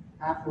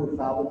 Hafu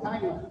foul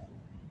the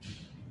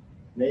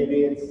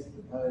Maybe it's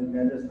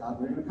Neder's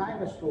Havrim the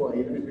kind of school,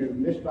 even if you've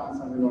mishpah on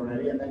something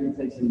already, and then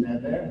he takes a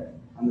Neder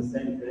on the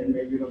same thing,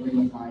 maybe it'll be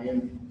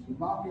Machayim to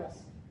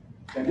Malchus.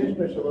 Then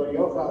Nishma Shalom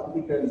Yochal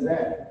Tikar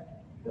Zeh,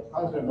 the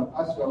husband of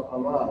Asro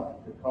Allah,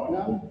 the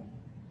Konam,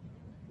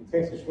 he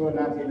takes a shvur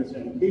not to eat a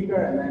certain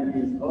kikar, and then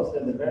he's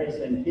also the very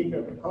same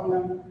kikar for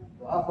Konam,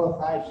 the Afal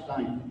Chai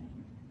Stein.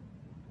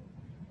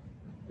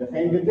 The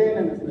Chaim Gedin,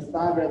 and it's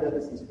mistaber that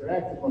this is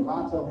correct, and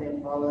Lamato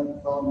him fallen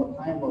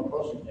L'chaim Lo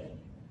Koshekin.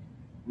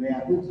 We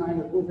have good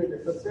time of Upe the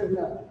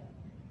Chatzivna.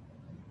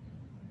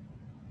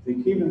 The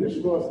Kivin the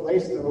Shvur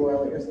Leisner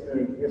Huel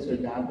Yisr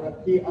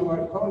Gabra, Ki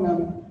Amar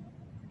Konam,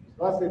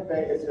 Vasik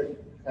Pei Yisr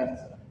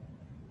Chetza.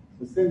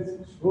 So since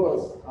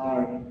Shvuos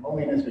are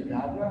only in Yisr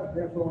Gabra,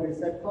 therefore when he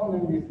said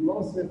Konam, he's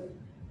Mosif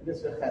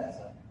Yisr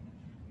Chetza.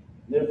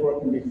 Therefore it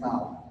can be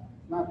foul.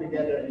 Not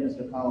together in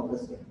Yisr Foul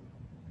Yisr.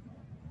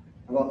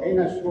 About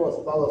Eina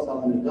Shvuos follows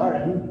on the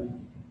Nedarim,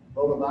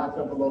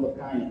 Bolavato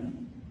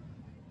Bolokayim.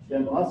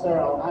 Shem Asar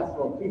al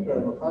Atzvo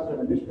Kikar, V'chazar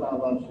V'nishpa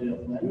Alav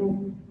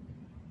She'yachlenu,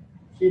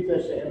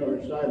 Shita She'eno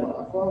Rishai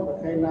La'afo,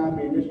 V'cheinam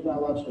V'nishpa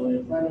Alav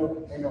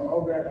She'yachlenu, Eno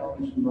Ober El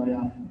Mishim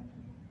V'yachim.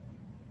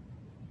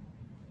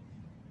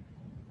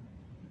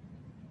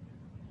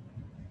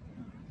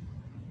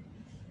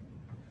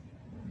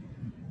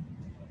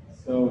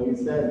 So he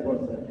says,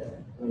 what's that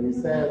here? So he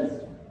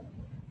says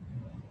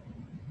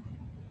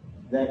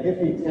that if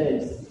he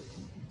takes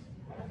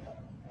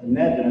a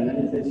neder and then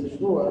he takes a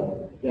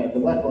shvua, the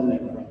level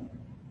neder.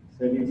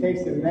 So if he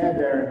takes a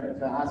neder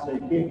to Asher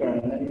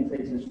Kikar and then he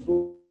takes a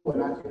shvua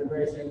not to the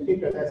very same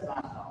Kikar, that's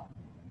not how.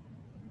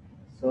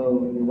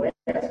 So the way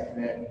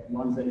that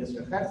one's an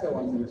Isra Chetza,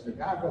 one's an Isra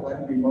Gavra, let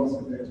him be most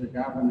of the Isra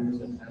Gavra and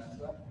the Isra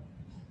Chetza.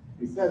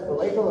 He says, the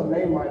legal of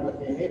Neymar, but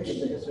the Hekit,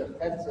 the Isra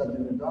Chetza, the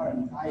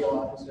Nedarim,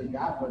 Tayo, Isra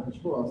Gavra, the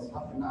Shvuos,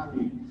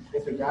 Hafanami,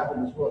 Isra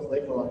Gavra, the Shvuos,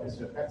 legal of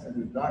Isra Chetza, the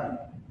Nedarim.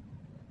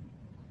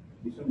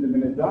 Yishum the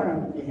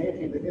Nedarim, the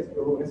Hekit, the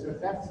Isra Isra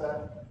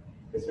Chetza,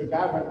 Isra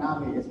Gavra,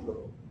 Nami, Isra.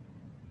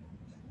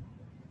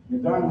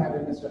 Nedarim had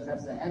an Isra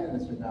Chetza and an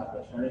Isra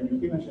Gavra. Shari,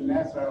 Yikima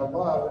Shanasar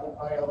Allah,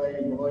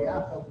 Ayale,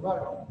 Beloyachel,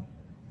 Dvarim.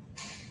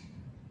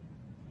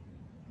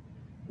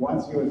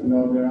 Once he was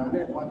Noder on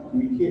it, it's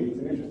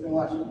an interesting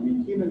lesson.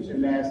 Mikibin should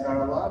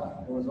Nasar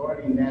Allah, it was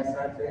already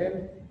Nasar to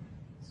him.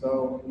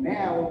 So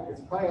now it's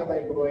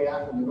Payale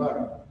B'Loyachel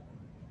Devarim.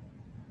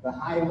 The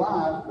high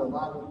lav, the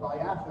lav of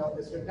Bayachel,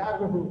 is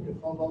Sergavrahu to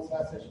Chol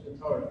Sasesh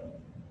B'Torah.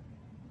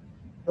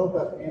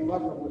 Hilpach in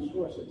Lachav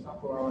L'Shur should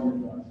suffer our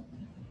underdogs.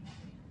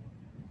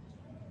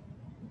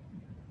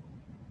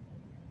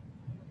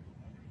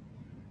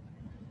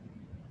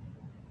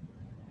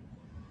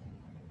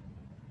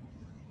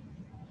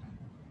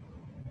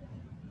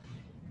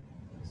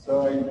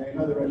 So I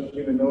know the Rosh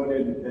Hashiva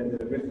noted that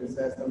the Ritva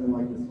says something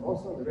like this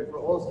also. The Ritva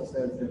also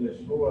says that the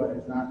Shvua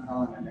is not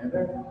calling a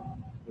neder,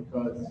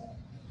 because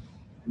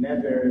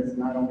neder is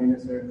not only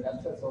Nisr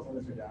Chetza, it's also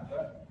Nisr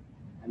Gavra.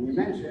 And we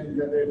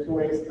mentioned that there are two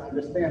ways to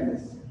understand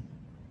this.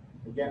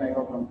 Again, I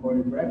hope I'm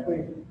quoting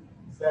correctly.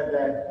 Said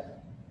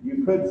that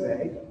you could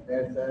say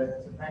that it's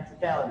a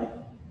practicality.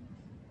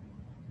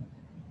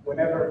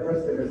 Whenever a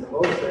person is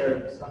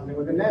closer something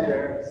with a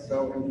neder,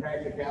 so in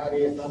practicality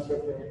it's not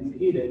good for him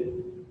to eat it.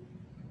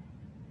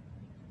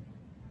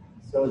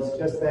 So it's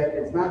just that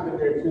it's not that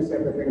there are two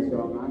separate things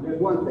going on. There's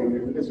one thing,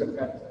 there's an Isra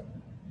Chetza.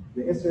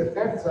 The Isra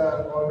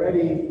Chetza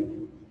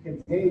already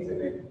contains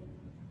in it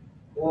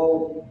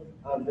all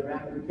of the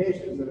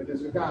ramifications of an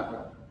Isra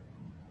Gavra.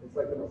 It's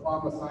like the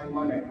Mefama sign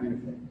money kind of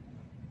thing.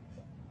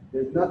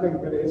 There's nothing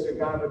for the Isra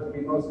Gavra to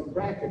be mostly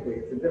practically.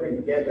 It's a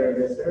different gather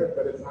of Isra,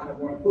 but it's not a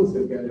more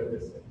inclusive gather of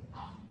Isra.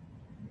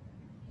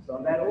 So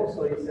on that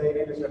also you say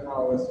Isra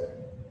Kal Isra.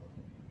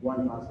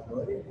 One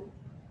possibility.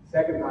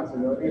 Second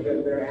possibility is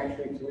that there are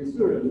actually two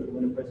Isurim.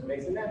 When a person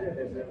makes a neder,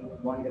 there's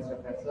one Isra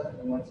Chetza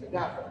and one Isra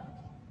Gavra.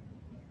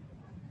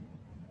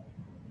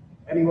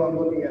 Anyone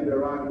looking at the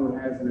Ran who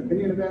has an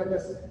opinion about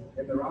this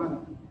in the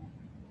Ran?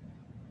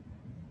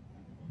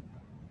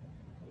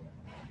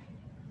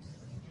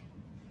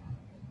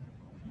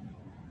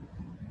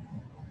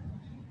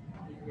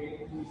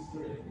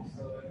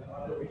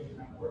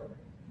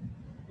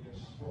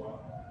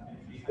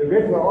 The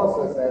Ritva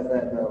also says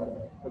that though.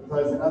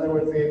 Because, in other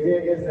words, the idea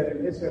is that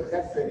an Isra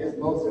Chetza is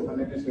Mosif on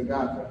an Isra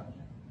Gavra.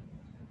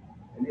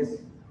 And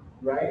this,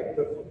 right?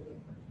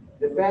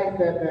 The fact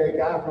that the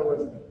Gavra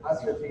was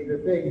Asra to eat the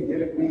thing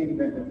didn't mean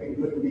that the thing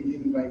couldn't be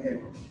eaten by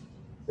him.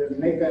 So to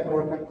make that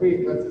more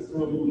concrete, let's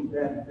assume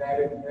that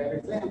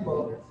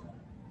example,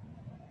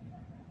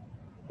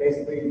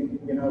 basically,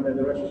 that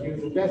the Rosh Hashiva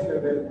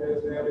suggested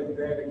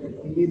that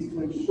he needs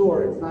to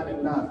ensure it's not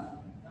enough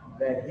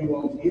that he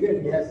won't eat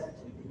it,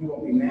 he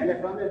won't be manna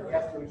from it. He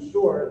has to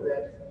ensure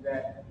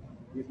that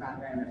he's not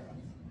manna from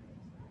it.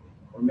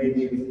 Or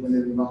maybe when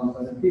it involves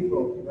other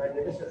people, right?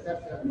 The Isra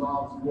Chetza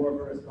involves more of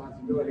a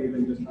responsibility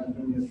than just not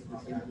doing this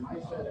specific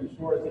mindset.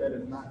 Ensures that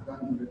it's not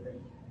done to the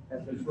thing.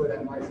 has to ensure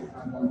that mice is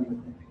not going to be.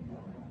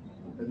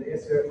 But the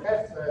Isser of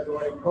Hefza is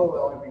already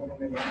Kolel and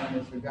become in the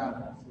Isser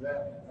Gavra. So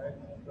that, right?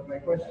 So my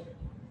question.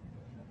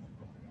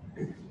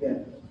 Yeah.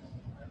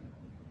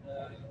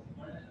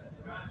 One of the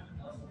Quran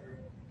elsewhere,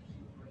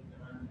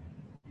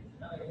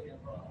 another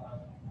example of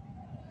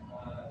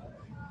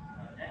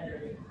Neder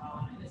being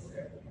common in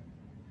Isser,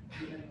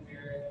 even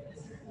where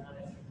Isser is not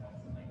Isser,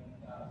 something like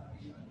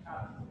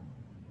Ishmael.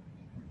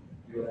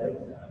 Right.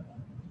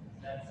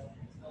 That's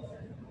still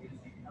certainly the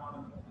same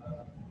common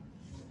Isser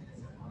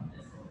on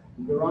Isser.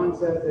 The Quran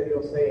says that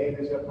you'll say Ein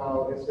Isser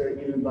Chal Isser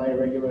even by a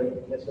regular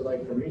Isser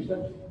like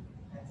Harisha.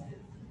 That's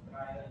it.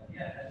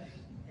 Yeah, that's it.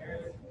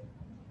 Harris.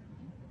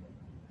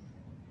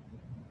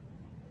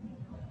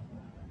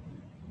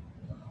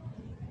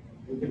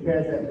 He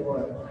compares that to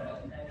what?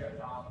 Neder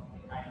Chal,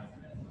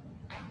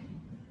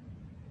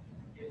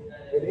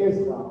 It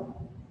is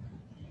Chal.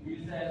 you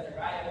use that as a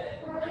riot,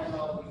 and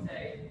well, we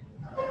say,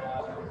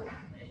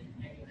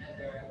 make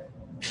Neder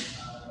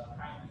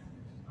kindness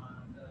on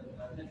the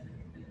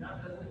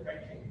not doesn't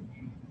differentiate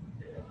between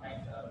different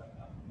types of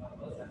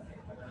Mosas,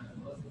 but not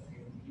Mosas,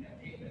 you know,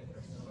 David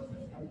versus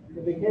Mosas.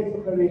 In the case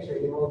of Harisha,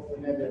 he holds the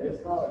Neder is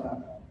Chal or not?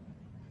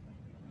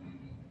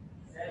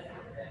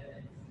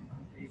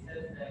 He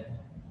says that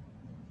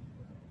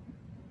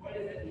what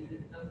is it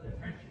that doesn't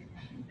differentiate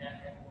between that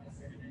and a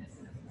certain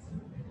innocent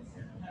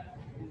and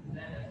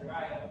that as a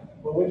riot.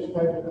 But which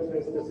type of Isser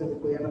is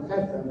specifically in a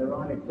Chetza? And the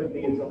Quran, it could be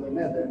its only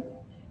Neder.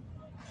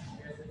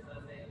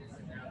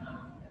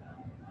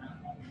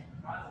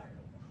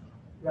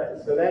 Right,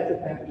 so that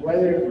depends,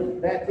 whether,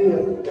 that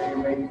deal that you're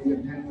making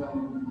depends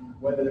on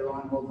whether the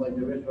Quran holds like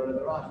the Rishba or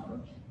the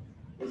Rashba.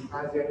 Is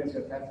Hazir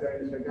Nisr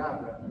Ketzer and Nisr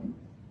Gavra?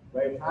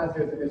 Right,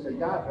 Hazir is Nisr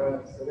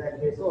Gavra, so that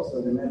case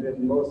also, the Neder is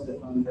most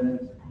on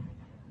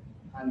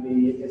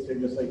the Isser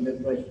just like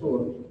Mizbah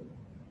Shur.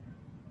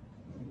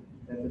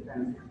 That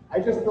depends. I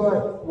just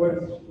thought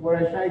where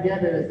I try to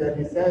get it is that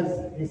he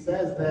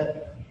says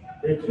that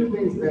there are two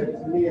things that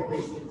to me at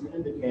least seem to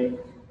indicate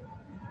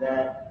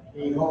that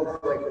he holds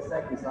like the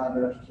second side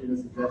that Shina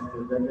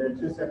suggested, that there are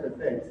two separate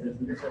things. There's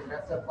an Isser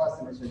Ketzer plus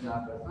an Isser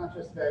Gavra. It's not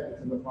just that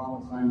it's in the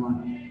form of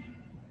Simon.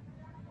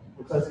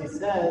 Because he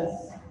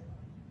says,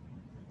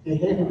 he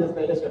hated this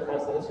by Isser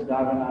Ketzer, Isser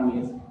Gavra Nami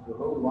is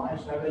why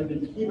should I be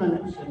Kivan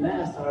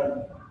Shenes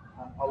or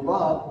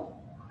Allah?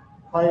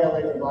 He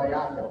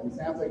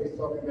sounds like he's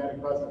talking about a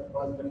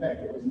cause and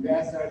effect. It was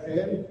Nasar to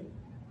him,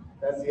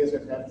 that's the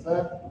Isser Ketza,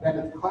 then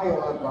it's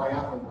Kayal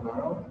Bayachal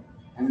tomorrow,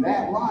 and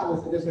that law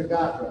is the Isser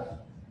Gavra.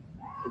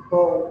 The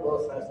code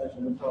goes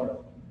to the Torah.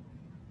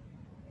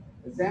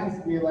 It sounds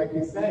to me like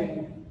he's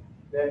saying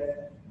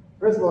that,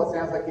 first of all, it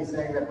sounds like he's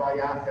saying that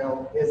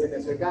Bayachal is an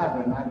Isser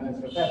Gavra, not an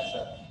Isser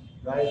Ketza,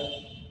 right?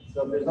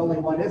 So if there's only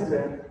one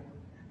Isser,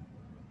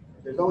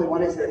 it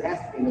has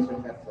to be Isser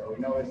Ketza. We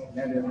know it's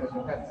Neder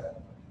Isser Ketza.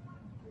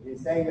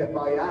 He's saying that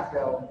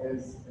Bayachel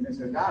is an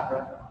Isser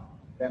Gavra,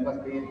 that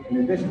must be in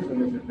addition to an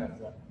Isser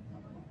Ketza.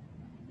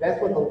 That's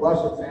what the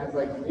Lashon sounds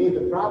like to me.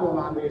 The problem,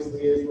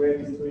 obviously, is where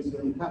these two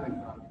Isurim coming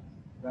from,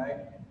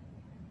 right?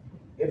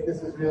 If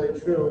this is really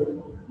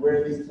true, where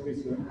are these two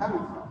Isurim coming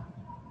from?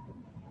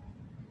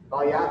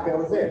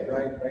 Bayachel is it,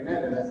 right? By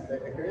Neder, that's the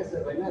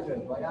Isser by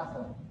Neder,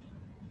 Bayachel.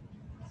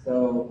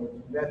 So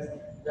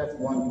that's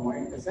one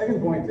point. The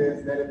second point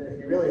is that if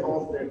he really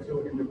holds there are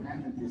two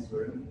independent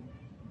Isurim,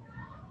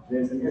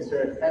 there's an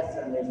Isser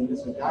Ketza and there's an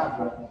Isser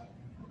Gavra,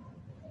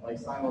 like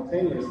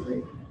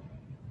simultaneously.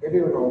 If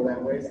you would hold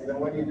that way, so then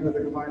what do you do with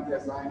the Gemara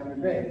Tesayin and the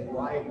Beis?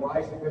 Why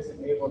is a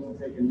person able to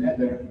take a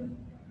Neder?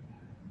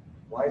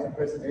 Why is a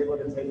person able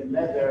to take a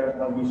Neder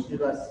of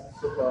Yeshivas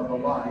Sukkah of a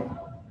lie?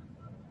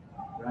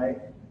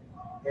 Right?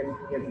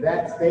 If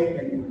that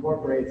statement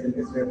incorporates an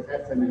Isser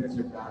Ketza and an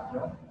Isser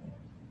Gavra,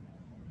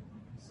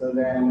 so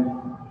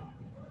then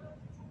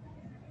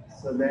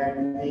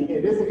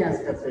it is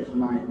against Katzei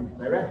Shemayim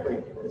directly.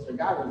 Isser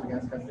Gavra is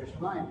against Katzei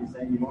Shemayim. He's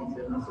saying you won't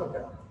sit in the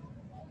sukkah.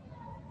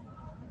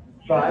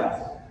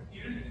 But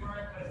even if we're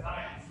at the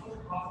design, it's still a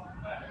cost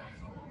effect.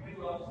 So we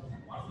will,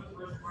 once the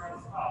first part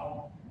is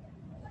out,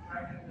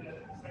 subtract the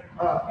second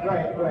part.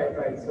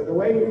 Right. So the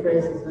way he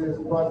phrases it is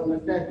cause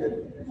and effect,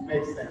 it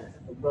makes sense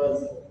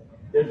because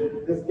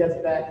this gets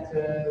back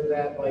to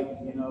that, like,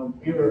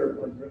 Burer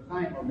or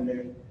Chaim over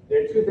there.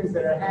 There are two things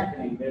that are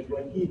happening. There's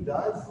what he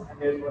does, and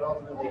there's what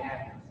ultimately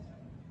happens,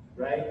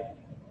 right?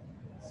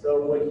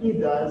 So what he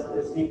does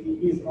is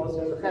he's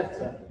also the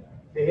Chetza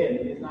to him.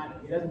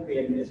 He doesn't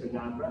create an Isser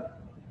Gavra.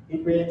 He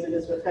creates an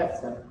Isser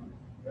Chetza,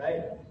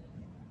 right?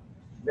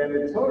 Then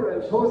the Torah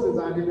imposes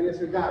on him an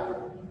Isser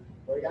Gavra.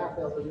 Or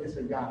Yachel is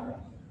an Isser Gavra.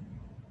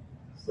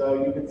 So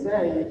you could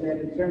say that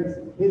in terms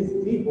of his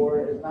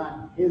Tibor is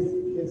not, his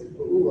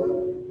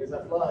Pa'ula, his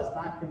Afla is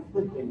not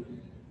conflicting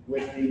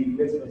with the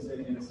mitzvah of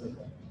sitting in a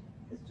sukkah.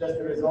 It's just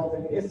the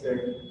resulting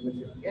Isser, which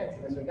again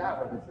is Isser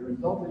Gavra, it's the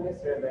resulting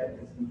Isser that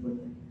is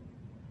conflicting.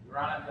 The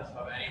Ron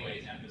Tosfot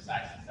anyways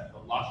emphasizes that the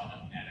Lashon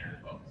of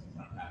Neder focuses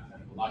on that,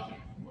 and the Lashon of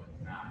Shvuah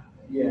is not.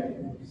 Yeah.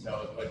 So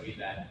it would be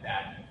that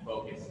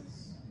focus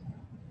is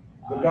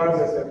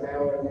Regardless of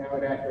how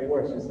it actually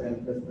works, you're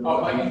saying just the.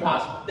 Oh, might be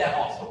possible, that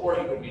also, or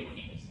he could be what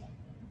he just said.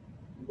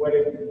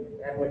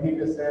 What he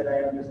just said,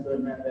 I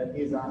understood meant that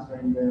he's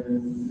answering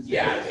the.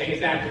 Yeah, I'm saying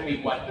that could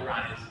be what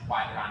Duran is,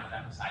 why Duran is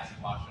emphasizing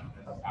Lashon,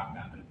 because it's talked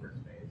about in the first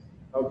phase.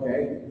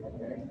 Okay.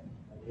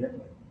 Yeah.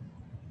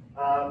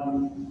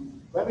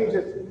 Let me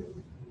just,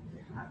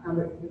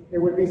 it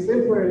would be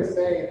simpler to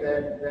say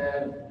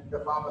that the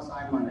farmer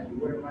signed money. You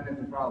wouldn't run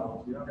into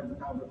problems. You don't have to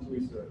come with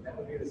research. That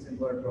would be the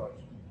simpler approach.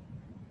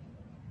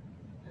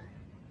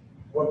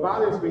 What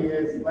bothers me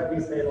is, let me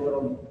say it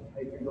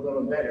I think a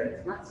little better.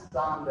 It's not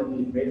Stam that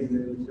he raises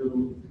it in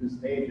two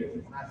stages.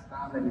 It's not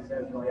Stam that he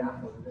says, well, yeah,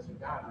 this is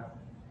God.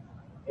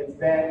 It's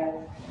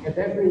that if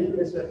every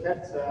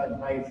Isra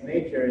by its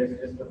nature is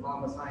just the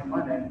farmer signed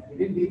money, he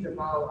didn't need to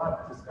follow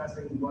up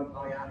discussing what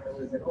Mayata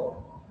is at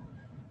all.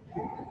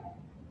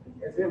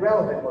 It's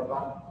irrelevant what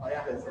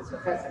Mayata is.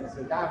 Isra Chetz and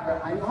Isra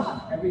Davra. I know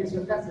every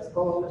Isra Chetz is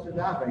called Isra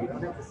Davra. You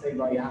don't have to say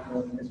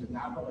Mayata and Isra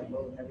Davra like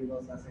every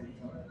Los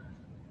Torah.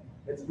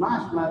 It's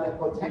mashma that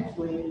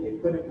potentially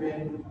it could have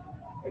been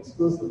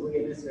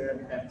exclusively an Isra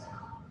Chetz.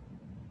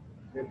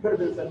 There could have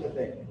been such a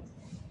thing.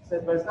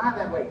 But it's not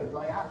that way, because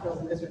Mayata is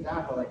an Isra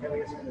Davra like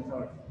every Isra in the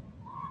Torah.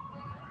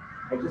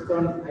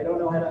 I don't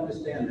know how to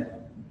understand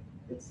that.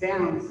 It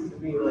sounds to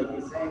me like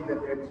he's saying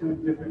that there are two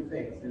different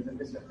things. There's a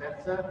Isra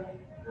Chetza,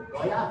 there's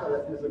Mayata,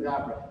 there's Isra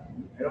Davra.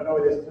 I don't know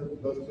where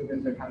those two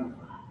things are coming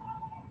from.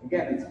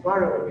 Again, it's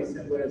part of it would be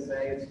simpler to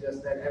say it's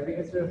just that every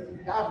Isra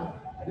Davra,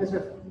 an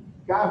Isra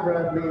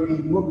Gavra may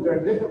be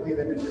mukdar differently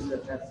than an Isra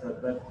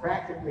Chetza, but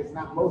practically it's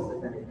not most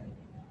of anything.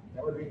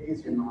 That would be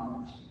easier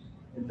knowledge.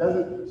 It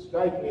doesn't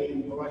strike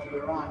me, for Rosh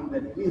Hashanah,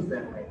 that he's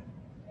that way,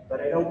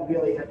 but I don't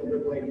really have a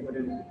good way to put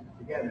it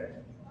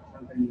together.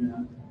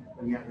 Something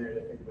putting out there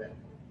to think about.